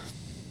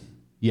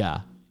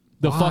 Yeah.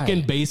 The Why?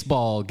 fucking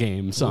baseball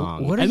game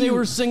song. what are and they you-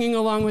 were singing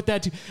along with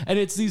that too. And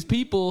it's these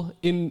people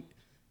in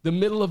the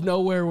middle of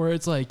nowhere where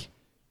it's like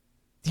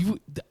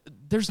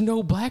there's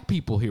no black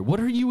people here. What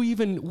are you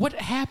even? What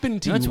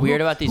happened to You know what's you?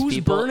 weird about these Who's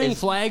people burning is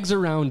flags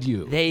around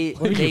you?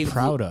 What are you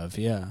proud of?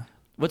 Yeah.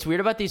 What's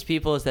weird about these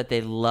people is that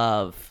they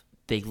love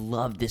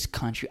this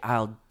country.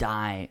 I'll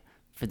die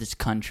for this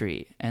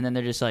country, and then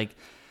they're just like,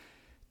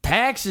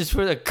 taxes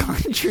for the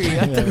country.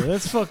 Yeah,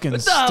 that's fucking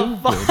What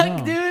stupid. the fuck,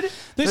 no. dude? This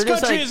They're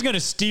just country like- is going to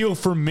steal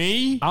from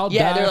me. I'll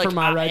Yeah, they're die for like,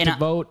 my right and to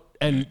vote.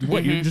 And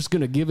what, you're just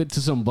going to give it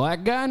to some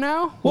black guy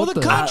now? Well, What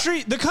the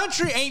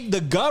country ain't the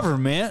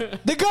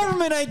government. The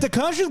government ain't the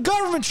country. The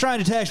government's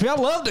trying to tax me. I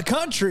love the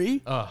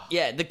country.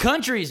 Yeah, the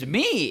country's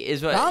me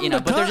is what I'm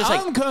but they're just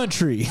like, I'm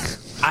country.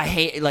 I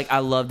hate, like, I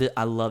love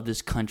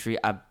this country.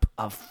 I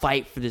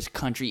fight for this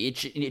country.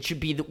 It should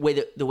be the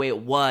way it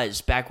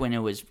was back when it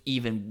was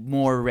even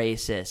more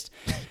racist.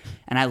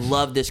 And I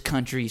love this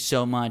country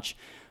so much,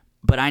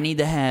 but I need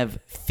to have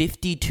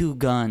 52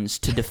 guns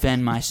to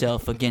defend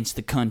myself against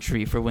the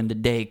country for when the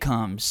day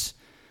comes.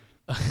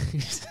 Like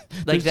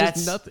There's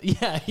that's just nothing.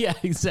 Yeah,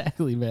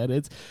 exactly,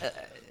 man.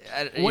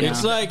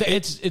 It's like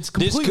it's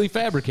completely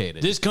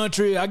fabricated. This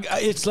country,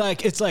 it's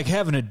like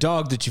having a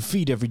dog that you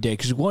feed every day.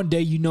 Because one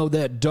day you know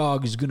that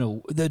dog is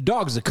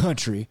a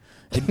country,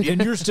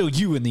 and you're still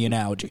you in the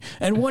analogy.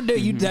 And one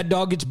day that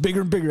dog gets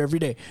bigger and bigger every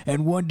day.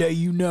 And one day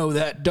you know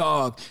that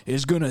dog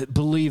is gonna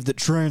believe that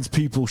trans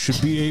people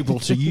should be able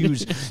to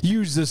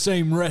use the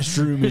same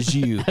restroom as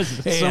you,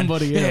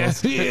 somebody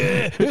else.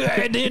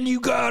 And then you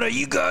gotta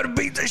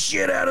beat the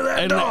shit out of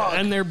that dog.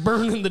 And they're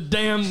burning the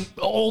damn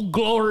Old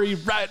Glory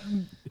right.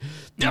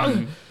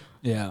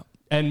 Yeah.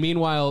 And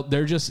meanwhile,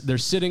 they're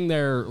sitting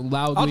there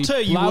I'll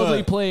tell you loudly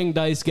what. playing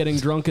dice, getting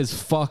drunk as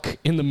fuck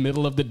in the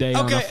middle of the day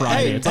on a Okay,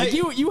 Friday. hey, It's like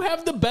hey. you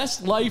have the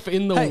best life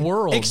in the Hey,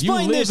 world.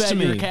 explain You live this to at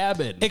me. your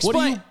cabin.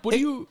 Explain. What do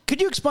you?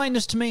 Could you explain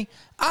this to me?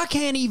 I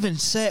can't even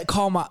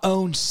call my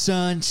own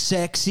son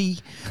sexy,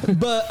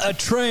 but a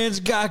trans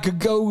guy could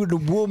go in a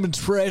woman's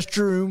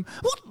restroom.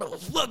 What the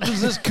fuck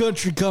does this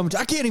country come to?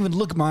 I can't even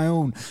look at my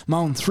own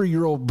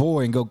 3-year-old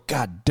boy and go,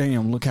 God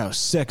damn, look how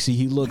sexy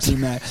he looks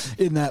in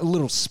that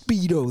little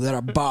Speedo that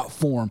I bought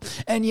for him.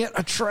 And yet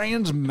a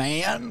trans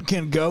man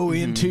can go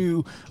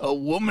into a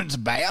woman's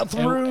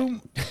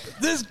bathroom.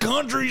 This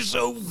country's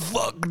so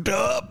fucked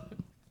up.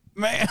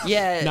 Man.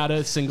 Yeah. Not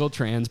a single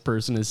trans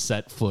person has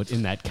set foot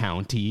in that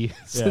county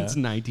since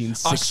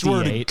 1968. I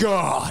swear to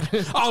God,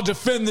 I'll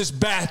defend this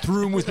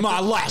bathroom with my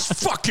last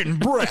fucking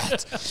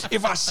breath.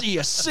 If I see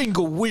a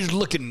single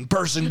weird-looking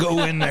person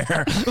go in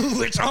there,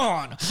 ooh, it's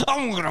on.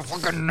 I'm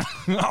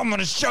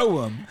gonna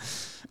show them.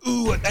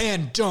 Ooh,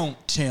 and don't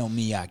tell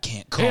me I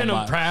can't call And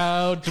my... I'm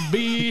proud to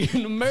be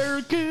an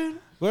American.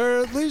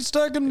 Well, at least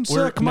I can We're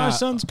suck my not-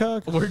 son's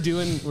cock. We're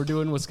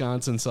doing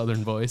Wisconsin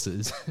Southern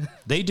voices.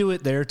 They do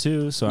it there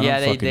too, so I Yeah,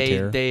 don't fucking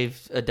care.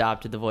 they've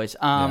adopted the voice.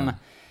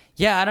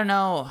 Yeah, I don't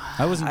know.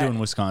 I wasn't doing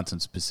Wisconsin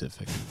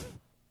specific.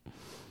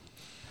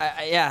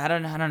 I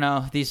don't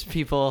know. These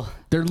people.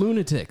 They're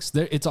lunatics.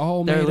 It's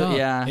all They're made lu- up.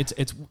 yeah.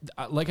 It's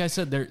like I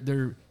said.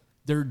 They're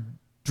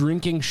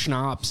drinking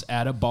schnapps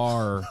at a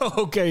bar.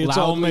 Okay, it's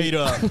all Loudly. made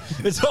up.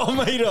 It's all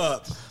made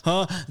up.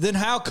 Huh? Then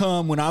how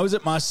come when I was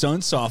at my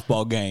son's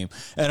softball game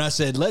and I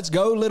said, let's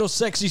go, little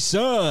sexy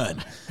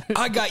son,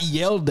 I got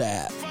yelled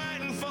at.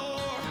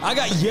 I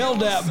got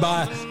yelled at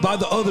by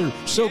the other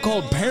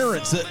so-called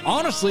parents that,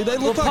 honestly, they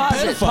look like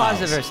pedophiles.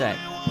 Pause it for a sec.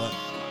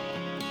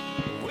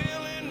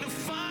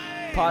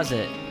 Pause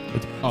it.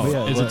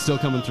 Is it still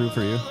coming through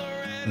for you?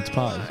 It's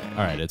paused. All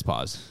right, it's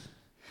paused.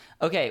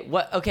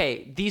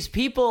 Okay, these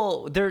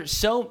people,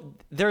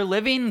 they're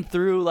living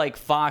through like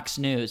Fox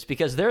News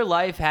because their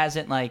life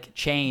hasn't like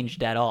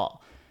changed at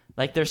all.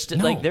 Like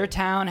like their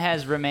town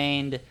has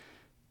remained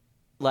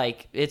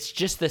like it's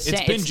just the same.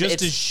 It's been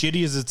just as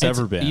shitty as it's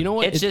ever been. You know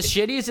what? It's just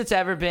shitty as it's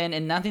ever been,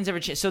 and nothing's ever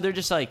changed. So they're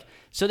just like,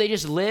 they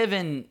just live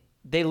in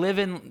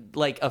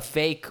like a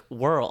fake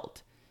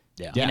world.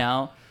 Yeah. You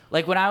know,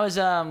 like when I was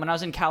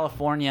in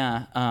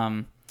California,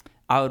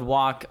 I would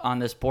walk on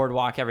this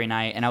boardwalk every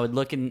night, and I would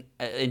look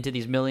into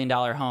these $1 million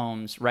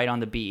homes right on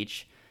the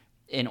beach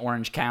in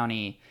Orange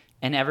County,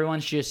 and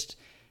everyone's just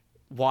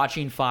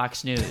watching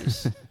Fox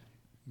News.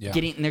 They're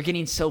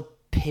getting so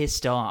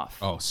pissed off.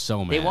 Oh,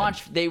 so mad.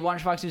 They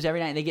watch Fox News every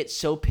night, and they get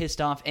so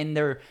pissed off, and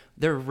they're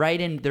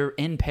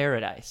in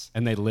paradise,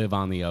 And they live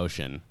on the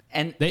ocean.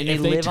 and They, they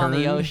if live on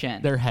the turn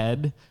ocean. Their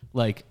head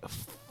like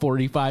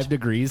 45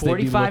 degrees. They'd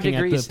be 45 looking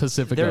degrees. at the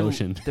Pacific they're,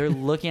 Ocean. They're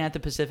looking at the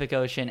Pacific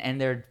Ocean,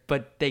 and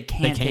they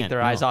can't take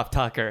their eyes no. off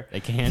Tucker. They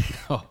can't.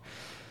 Oh.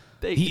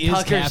 They- He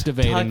is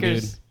captivating,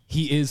 dude. Tucker's-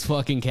 He is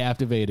fucking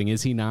captivating,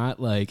 is he not?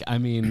 Like, I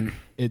mean,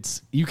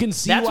 you can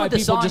see That's why what the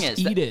people song just is.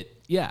 eat it.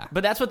 Yeah.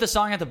 But that's what the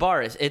song at the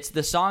bar is. It's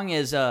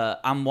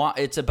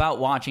about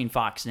watching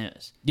Fox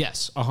News.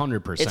 Yes,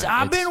 100%. It's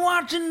I've been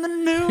watching the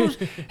news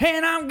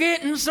and I'm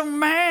getting so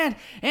mad,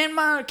 and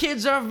my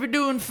kids are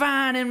doing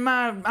fine, and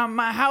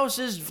my house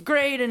is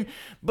great,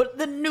 but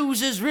the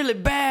news is really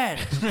bad.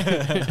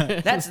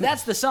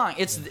 That's the song.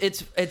 It's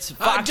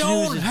Fox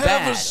News is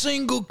bad.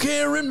 single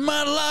care in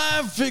my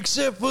life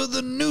except for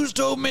the news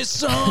told me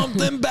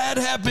something bad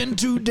happened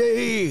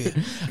today.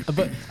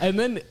 And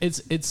then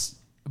it's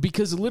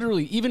because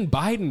literally even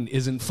Biden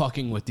isn't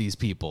fucking with these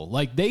people.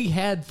 Like, they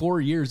had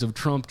 4 years of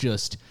Trump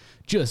just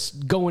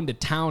going to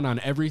town on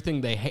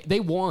everything they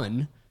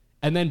won.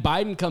 And then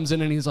Biden comes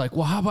in and he's like,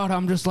 well, how about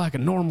I'm just like a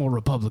normal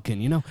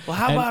Republican, you know? Well,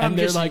 how about I'm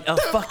they're just a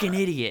fucking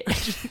idiot?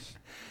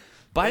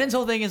 Biden's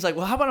whole thing is like,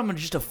 well, how about I'm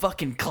just a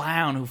fucking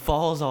clown who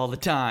falls all the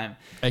time?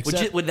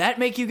 Would that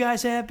make you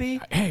guys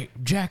happy? Hey,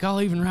 Jack,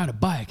 I'll even ride a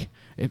bike.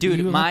 If Dude,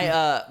 you-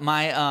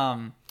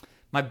 my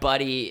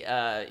buddy,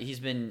 he's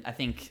been, I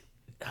think,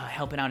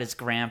 helping out his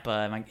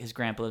grandpa. His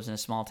grandpa lives in a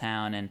small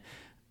town, and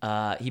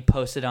he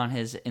posted on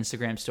his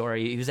Instagram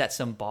story. He was at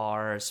some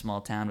bar,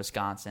 small town,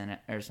 Wisconsin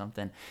or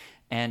something.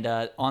 And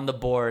on the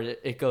board,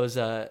 it goes.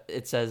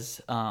 It says,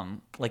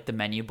 like the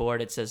menu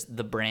board. It says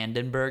the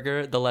Brandon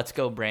Burger, the Let's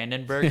Go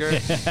Brandon Burger,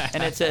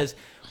 and it says,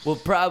 "Will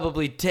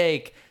probably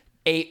take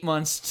 8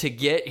 months to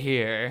get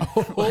here."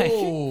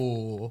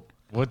 Oh.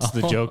 What's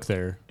the joke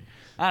there?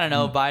 I don't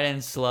know.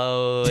 Biden's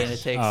slow, and it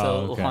takes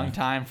Oh, a okay. long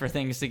time for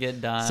things to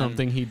get done.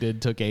 Something he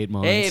did took 8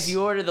 months. Hey, if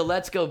you order the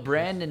Let's Go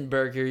Brandon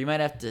burger, you might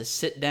have to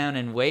sit down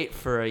and wait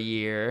for a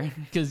year.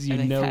 because you I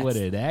think know what that's-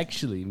 it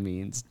actually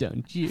means,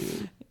 don't you?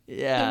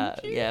 Yeah.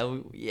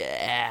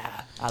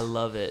 I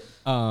love it.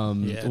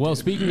 Well,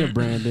 speaking of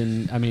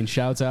Brandon, I mean,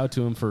 shouts out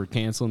to him for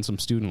canceling some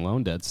student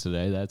loan debts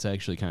today. That's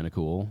actually kind of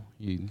cool.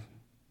 Did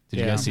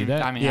you guys see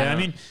that? I mean, Yeah, I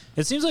mean,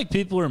 it seems like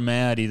people are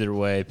mad either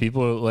way.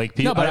 People are like,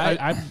 no, people. but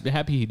I'm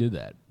happy he did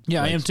that. Yeah,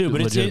 I Like, am too.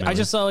 But I legitimately.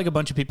 just saw like a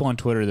bunch of people on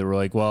Twitter that were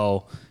like,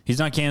 "Well, he's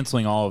not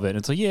canceling all of it."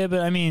 It's like, yeah, but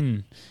I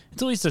mean,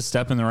 it's at least a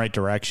step in the right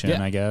direction,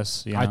 Yeah. I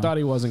guess. You I know? thought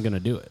he wasn't going to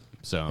do it.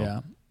 So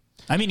Yeah.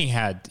 I mean, he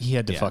had to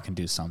Yeah. fucking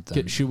do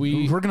something. Should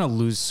we- We're gonna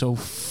lose so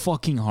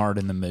fucking hard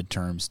in the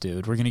midterms,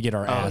 dude. We're gonna get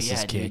our Oh asses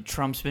yeah, dude. kicked.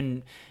 Trump's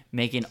been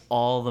making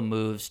all the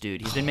moves,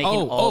 dude. He's been making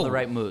all the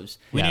right moves.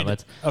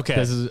 Okay,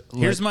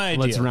 here's my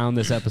Let's idea. round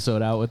this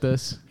episode out with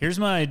this. Here's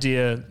my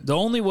idea. The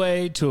only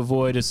way to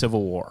avoid a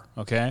civil war,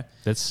 okay?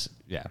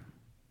 Yeah.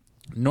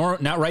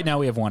 Not right now.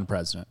 We have one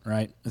president,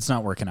 right? It's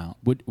not working out.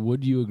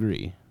 Would you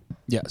agree,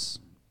 Yes.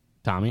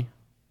 Tommy?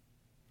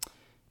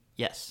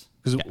 Yes.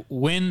 Because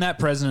when that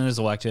president is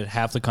elected,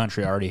 half the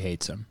country already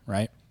hates him,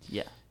 right?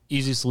 Yeah.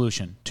 Easy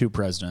solution, 2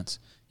 presidents.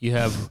 You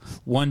have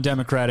one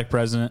Democratic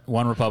president,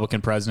 one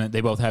Republican president.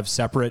 They both have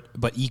separate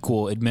but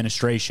equal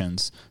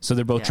administrations. So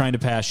they're both Yeah. trying to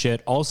pass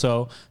shit.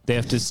 Also, they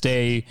have to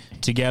stay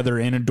together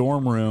in a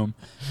dorm room,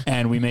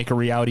 and we make a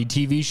reality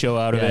TV show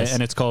out of Yes. it,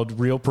 and it's called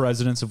Real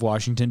Presidents of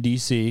Washington,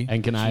 D.C.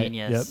 And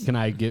Genius. can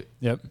I get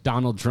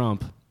Donald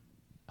Trump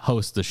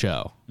host the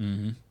show?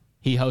 Mm-hmm.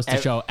 He hosts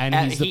the show, and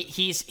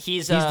he's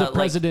the like,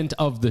 president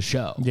of the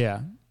show.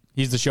 Yeah.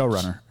 He's the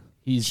showrunner.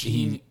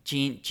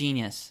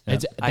 genius.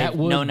 It's- I have that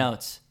would- no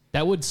notes.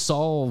 That would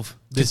solve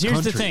this Here's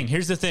country. the thing.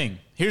 Here's the thing.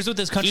 Here's what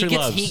this country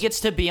loves. He gets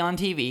to be on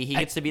TV. He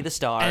gets to be the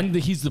star. And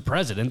he's the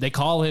president. They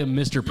call him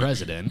Mr.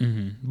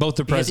 President. Both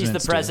the because he's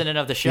presidents. the president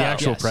of the show. The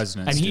actual Yes.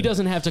 president. And he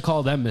doesn't have to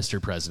call them Mr.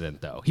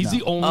 President, though. He's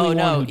the only Oh, one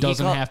no, who he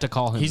doesn't call- have to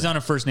call him He's that. on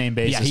a first name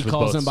basis. Yeah, he with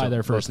calls both, them by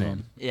their both first of name.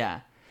 them. Yeah.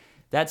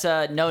 That's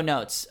no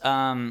notes.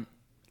 Can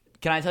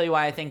I tell you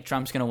why I think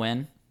Trump's going to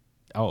win?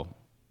 Oh.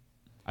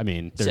 I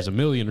mean, there's a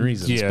million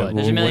reasons. Yeah, but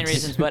There's a million what's-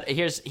 reasons, but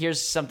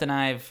here's something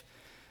I've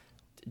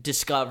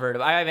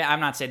discovered. I'm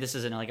not saying this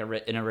isn't like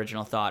an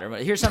original thought,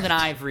 but here's something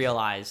I've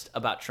realized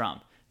about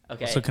Trump.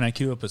 Okay, So can I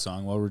cue up a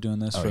song while we're doing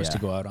this for us to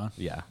go out on?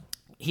 Yeah.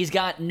 he's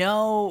got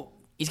no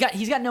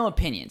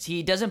opinions.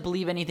 He doesn't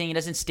believe anything. He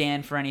doesn't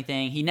stand for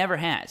anything. He never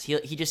has.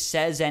 He just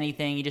says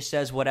anything. He just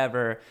says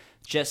whatever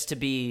just to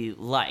be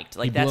liked.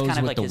 Like that's blows kind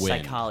of with like the his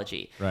wind.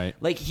 psychology. Right.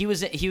 Like he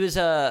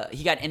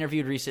got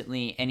interviewed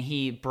recently and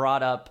he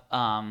brought up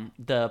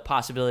the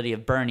possibility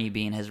of Bernie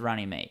being his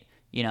running mate.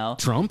 You know,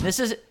 Trump? This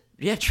is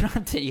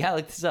Trump did. Yeah,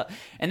 look this up.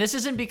 And this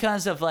isn't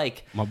because of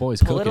like My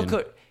boy's cooking.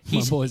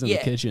 He's, My boy's in yeah.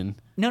 the kitchen.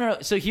 No.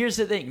 So here's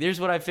the thing. Here's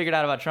what I figured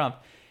out about Trump.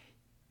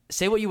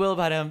 Say what you will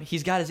about him.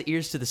 He's got his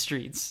ears to the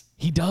streets.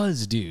 He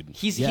does, dude.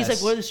 He's Yes. like,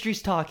 what are the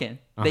streets talking?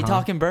 They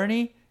talking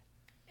Bernie?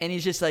 And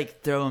he's just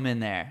like, throw him in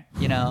there,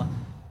 you know?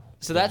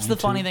 So that's the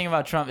funny thing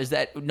about Trump is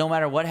that no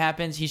matter what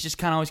happens, he's just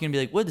kind of always going to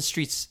be like, what are the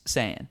streets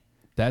saying?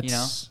 That's you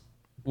know?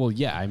 Well,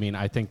 yeah. I mean,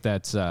 I think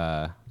that's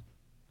that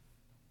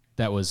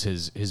was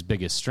his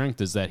biggest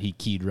strength is that he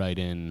keyed right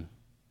in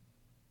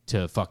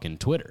to fucking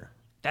Twitter.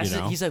 That's you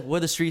know? it. He's like, what are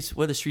the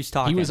streets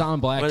talking? He was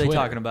on Black What are Twitter. they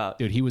talking about?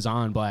 Dude, he was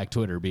on Black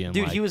Twitter being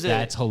Dude, like,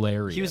 that's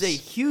hilarious. He was a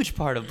huge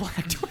part of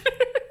Black Twitter.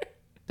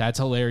 That's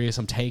hilarious.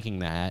 I'm taking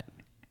that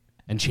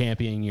and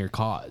championing your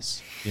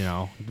cause, you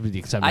know?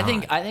 Except I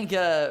think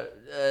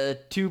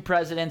Two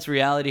Presidents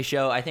reality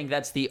show, I think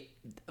that's the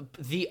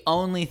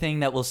only thing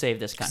that will save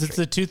this 'Cause country. it's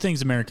the 2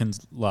 things Americans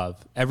love.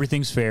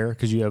 Everything's fair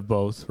because you have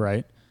both,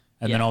 right?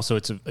 And then Yeah. also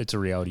it's a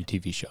reality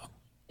TV show.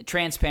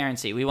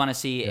 Transparency. We want to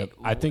see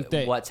I think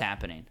that- what's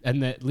happening.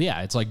 And that,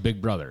 yeah, it's like Big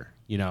Brother.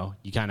 You know,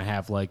 you kind of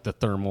have like the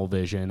thermal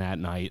vision at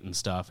night and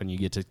stuff, and you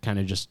get to kind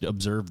of just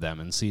observe them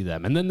and see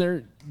them. And then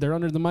they're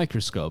under the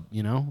microscope,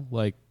 you know?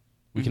 Like,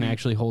 we can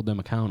actually hold them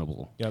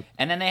accountable. Yep.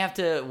 And then they have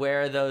to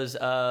wear those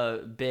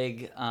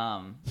big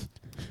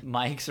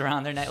mics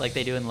around their neck like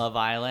they do in Love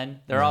Island.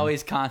 They're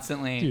always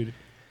constantly... Dude.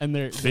 And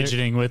they're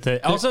Fidgeting with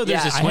it. Also,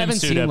 there's yeah, a I haven't swimsuit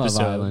seen Love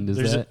episode. Island. Is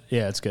There's that-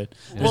 yeah, it's good.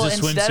 Well, There's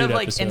a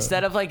swimsuit instead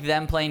episode. of like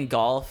them playing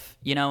golf,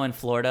 you know, in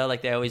Florida,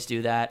 like they always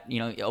do that. You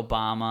know,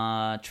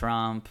 Obama,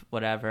 Trump,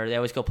 whatever. They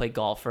always go play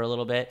golf for a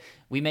little bit.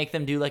 We make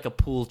them do like a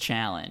pool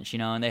challenge, you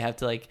know, and they have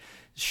to like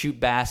shoot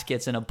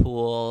baskets in a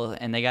pool,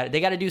 and they got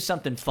to do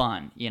something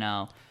fun, you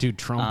know. Dude,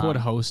 Trump would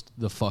host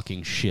the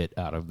fucking shit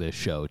out of this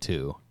show,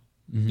 too.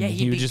 Yeah,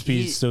 he would just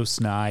be so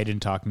snide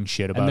and talking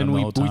shit about And then him the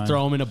we whole time.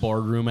 throw him in a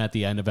boardroom at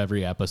the end of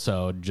every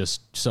episode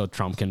just so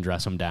Trump can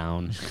dress him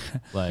down.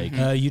 Like,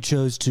 You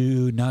chose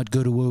to not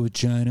go to war with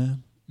China.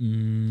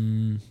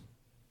 pretty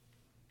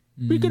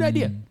good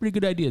idea. Pretty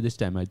good idea this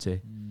time, I'd say.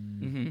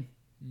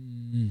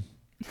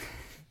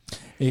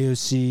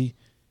 AOC,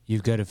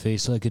 you've got a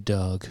face like a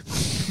dog.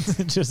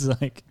 just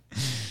like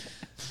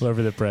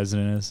whoever the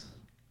president is.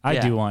 I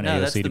Yeah. do want No,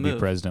 that's AOC the to be move.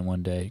 president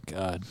one day.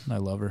 God, I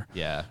love her.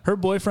 Yeah. Her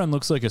boyfriend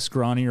looks like a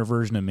scrawnier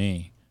version of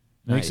me.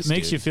 Nice,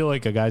 Makes dude. you feel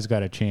like a guy's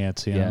got a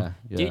chance. You know? Yeah.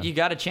 Yeah. Dude, you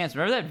got a chance.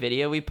 Remember that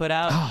video we put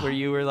out where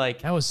you were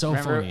like, That was so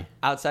remember funny.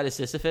 outside of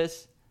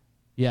Sisyphus?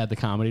 Yeah, the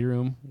comedy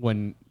room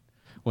when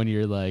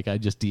you're like, I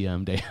just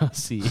DM'd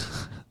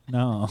AOC.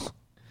 No, You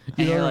And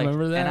don't you're like-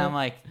 remember that? And I'm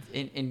like,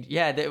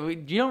 yeah, you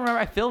don't remember?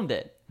 I filmed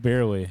it.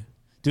 barely.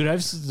 Dude,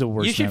 I've the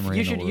worst You should, memory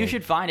in the world. you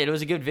should find it. It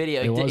was a good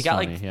video. It was got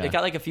funny, like yeah. it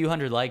got like a few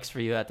hundred likes for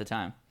you at the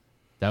time.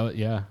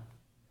 Yeah.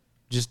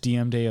 Just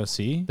DM'd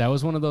AOC. That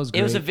was one of those.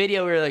 It was a great-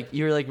 video where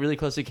you were like really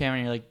close to the camera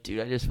and you're like,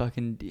 dude, I just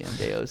fucking DM'd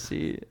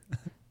AOC.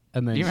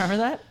 And then Do you remember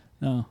that?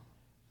 No,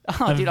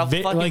 Oh, dude, I'll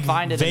fucking like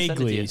find it and send it to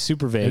vaguely, you.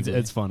 super vaguely.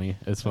 It's funny.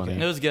 It's funny.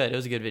 It was good. It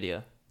was a good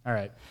video. All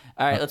right.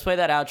 All right, let's play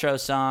that outro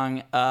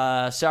song.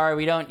 Sorry,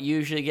 we don't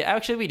usually get.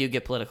 Actually, we do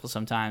get political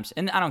sometimes,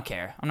 and I don't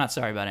care. I'm not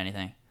sorry about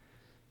anything.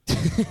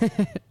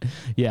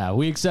 Yeah,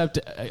 we accept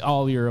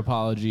all your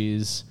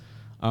apologies.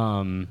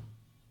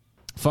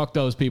 Fuck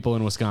those people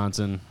in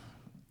Wisconsin.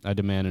 I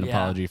demand an Yeah.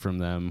 apology from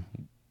them.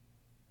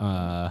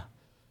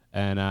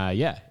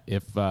 Yeah,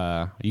 if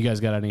you guys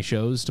got any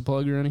shows to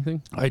plug or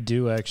anything? I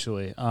do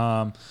actually.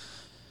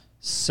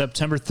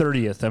 September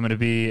 30th, I'm going to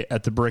be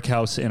at the Brick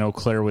House in Eau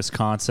Claire,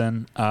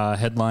 Wisconsin,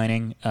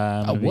 headlining.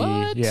 I'm gonna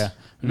what? Be, yeah.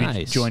 I'm gonna be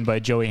Nice. joined by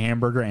Joey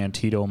Hamburger and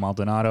Tito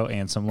Maldonado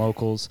and some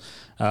locals.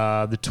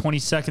 The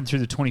 22nd through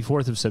the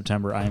 24th of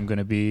September, I am going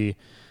to be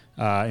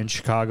in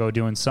Chicago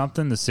doing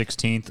something. The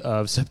 16th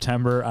of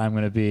September, I'm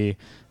going to be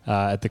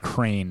at the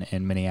Crane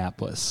in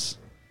Minneapolis.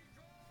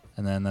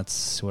 And then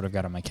that's what I've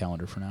got on my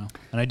calendar for now.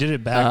 And I did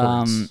it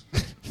backwards.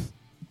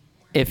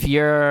 If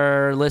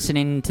you're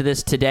listening to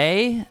this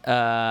today,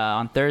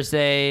 on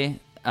Thursday,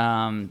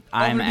 I'm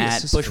gonna be a at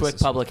Sisyphus Bushwick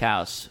this week. Public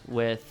House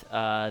with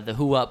the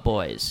Who Up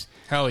Boys.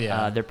 Hell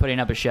yeah. They're putting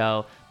up a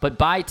show. But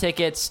buy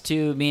tickets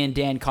to me and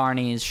Dan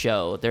Carney's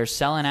show. They're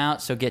selling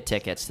out, so get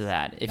tickets to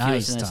that if you Nice,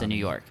 listen to this in New Tommy.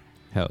 York.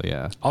 Hell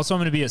yeah. Also, I'm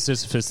going to be at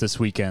Sisyphus this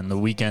weekend, the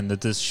weekend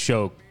that this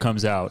show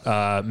comes out.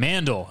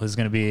 Mandel is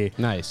going to be.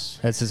 Nice.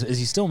 Is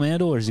he still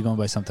Mandel or is he going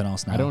by something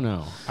else now? I don't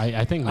know.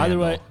 I think Either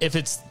Mandel. way,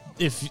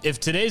 if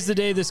today's the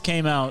day this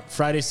came out,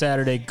 Friday,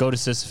 Saturday, go to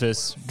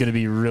Sisyphus. Going to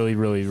be really,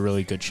 really,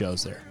 really good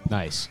shows there.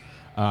 Nice.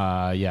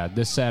 Yeah,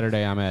 this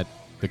Saturday I'm at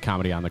the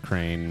Comedy on the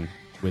Crane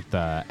with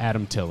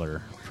Adam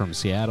Tiller from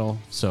Seattle.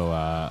 So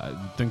I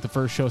think the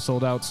first show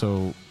sold out,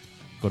 so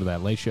go to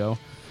that late show.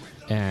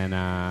 And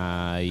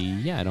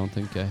I don't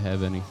think I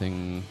have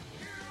anything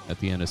at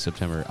the end of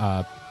September.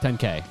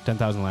 10K,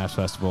 10,000 Laughs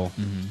Festival.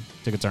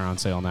 Tickets are on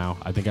sale now.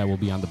 I think I will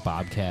be on the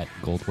Bobcat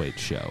Goldthwait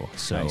show.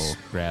 So Nice.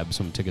 grab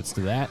some tickets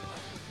to that.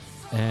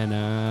 And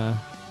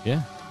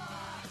yeah,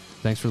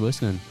 thanks for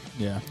listening.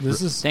 Yeah.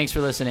 This Thanks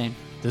for listening.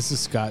 is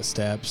Scott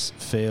Stapp's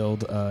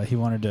failed. He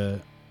wanted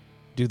to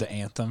do the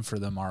anthem for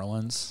the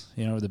Marlins,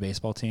 the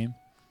baseball team.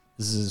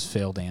 This is his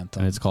failed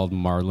anthem. And it's called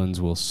Marlins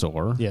Will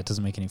Soar. Yeah, it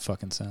doesn't make any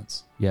fucking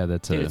sense. Yeah,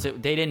 that's Dude,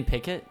 they didn't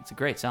pick it. It's a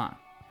great song.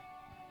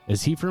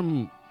 Is he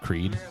from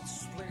Creed?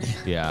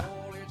 Yeah.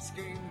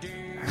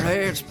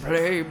 Let's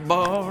play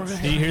ball.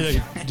 Did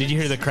you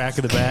hear the crack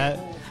of the bat?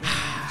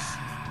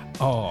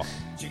 Oh.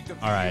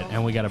 All right,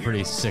 and we got a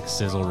pretty sick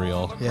sizzle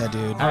reel. Yeah,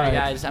 dude. All right,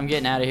 guys, I'm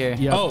getting out of here.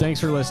 Yeah. Oh. Thanks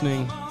for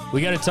listening.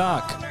 We got to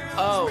talk.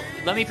 Oh,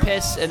 let me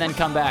piss and then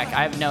come back.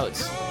 I have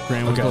notes.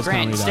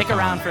 Grant, stick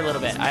around for a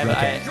little bit. Right in.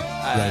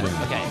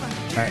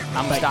 Okay.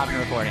 I'm stopping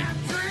recording.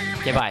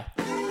 Okay, bye.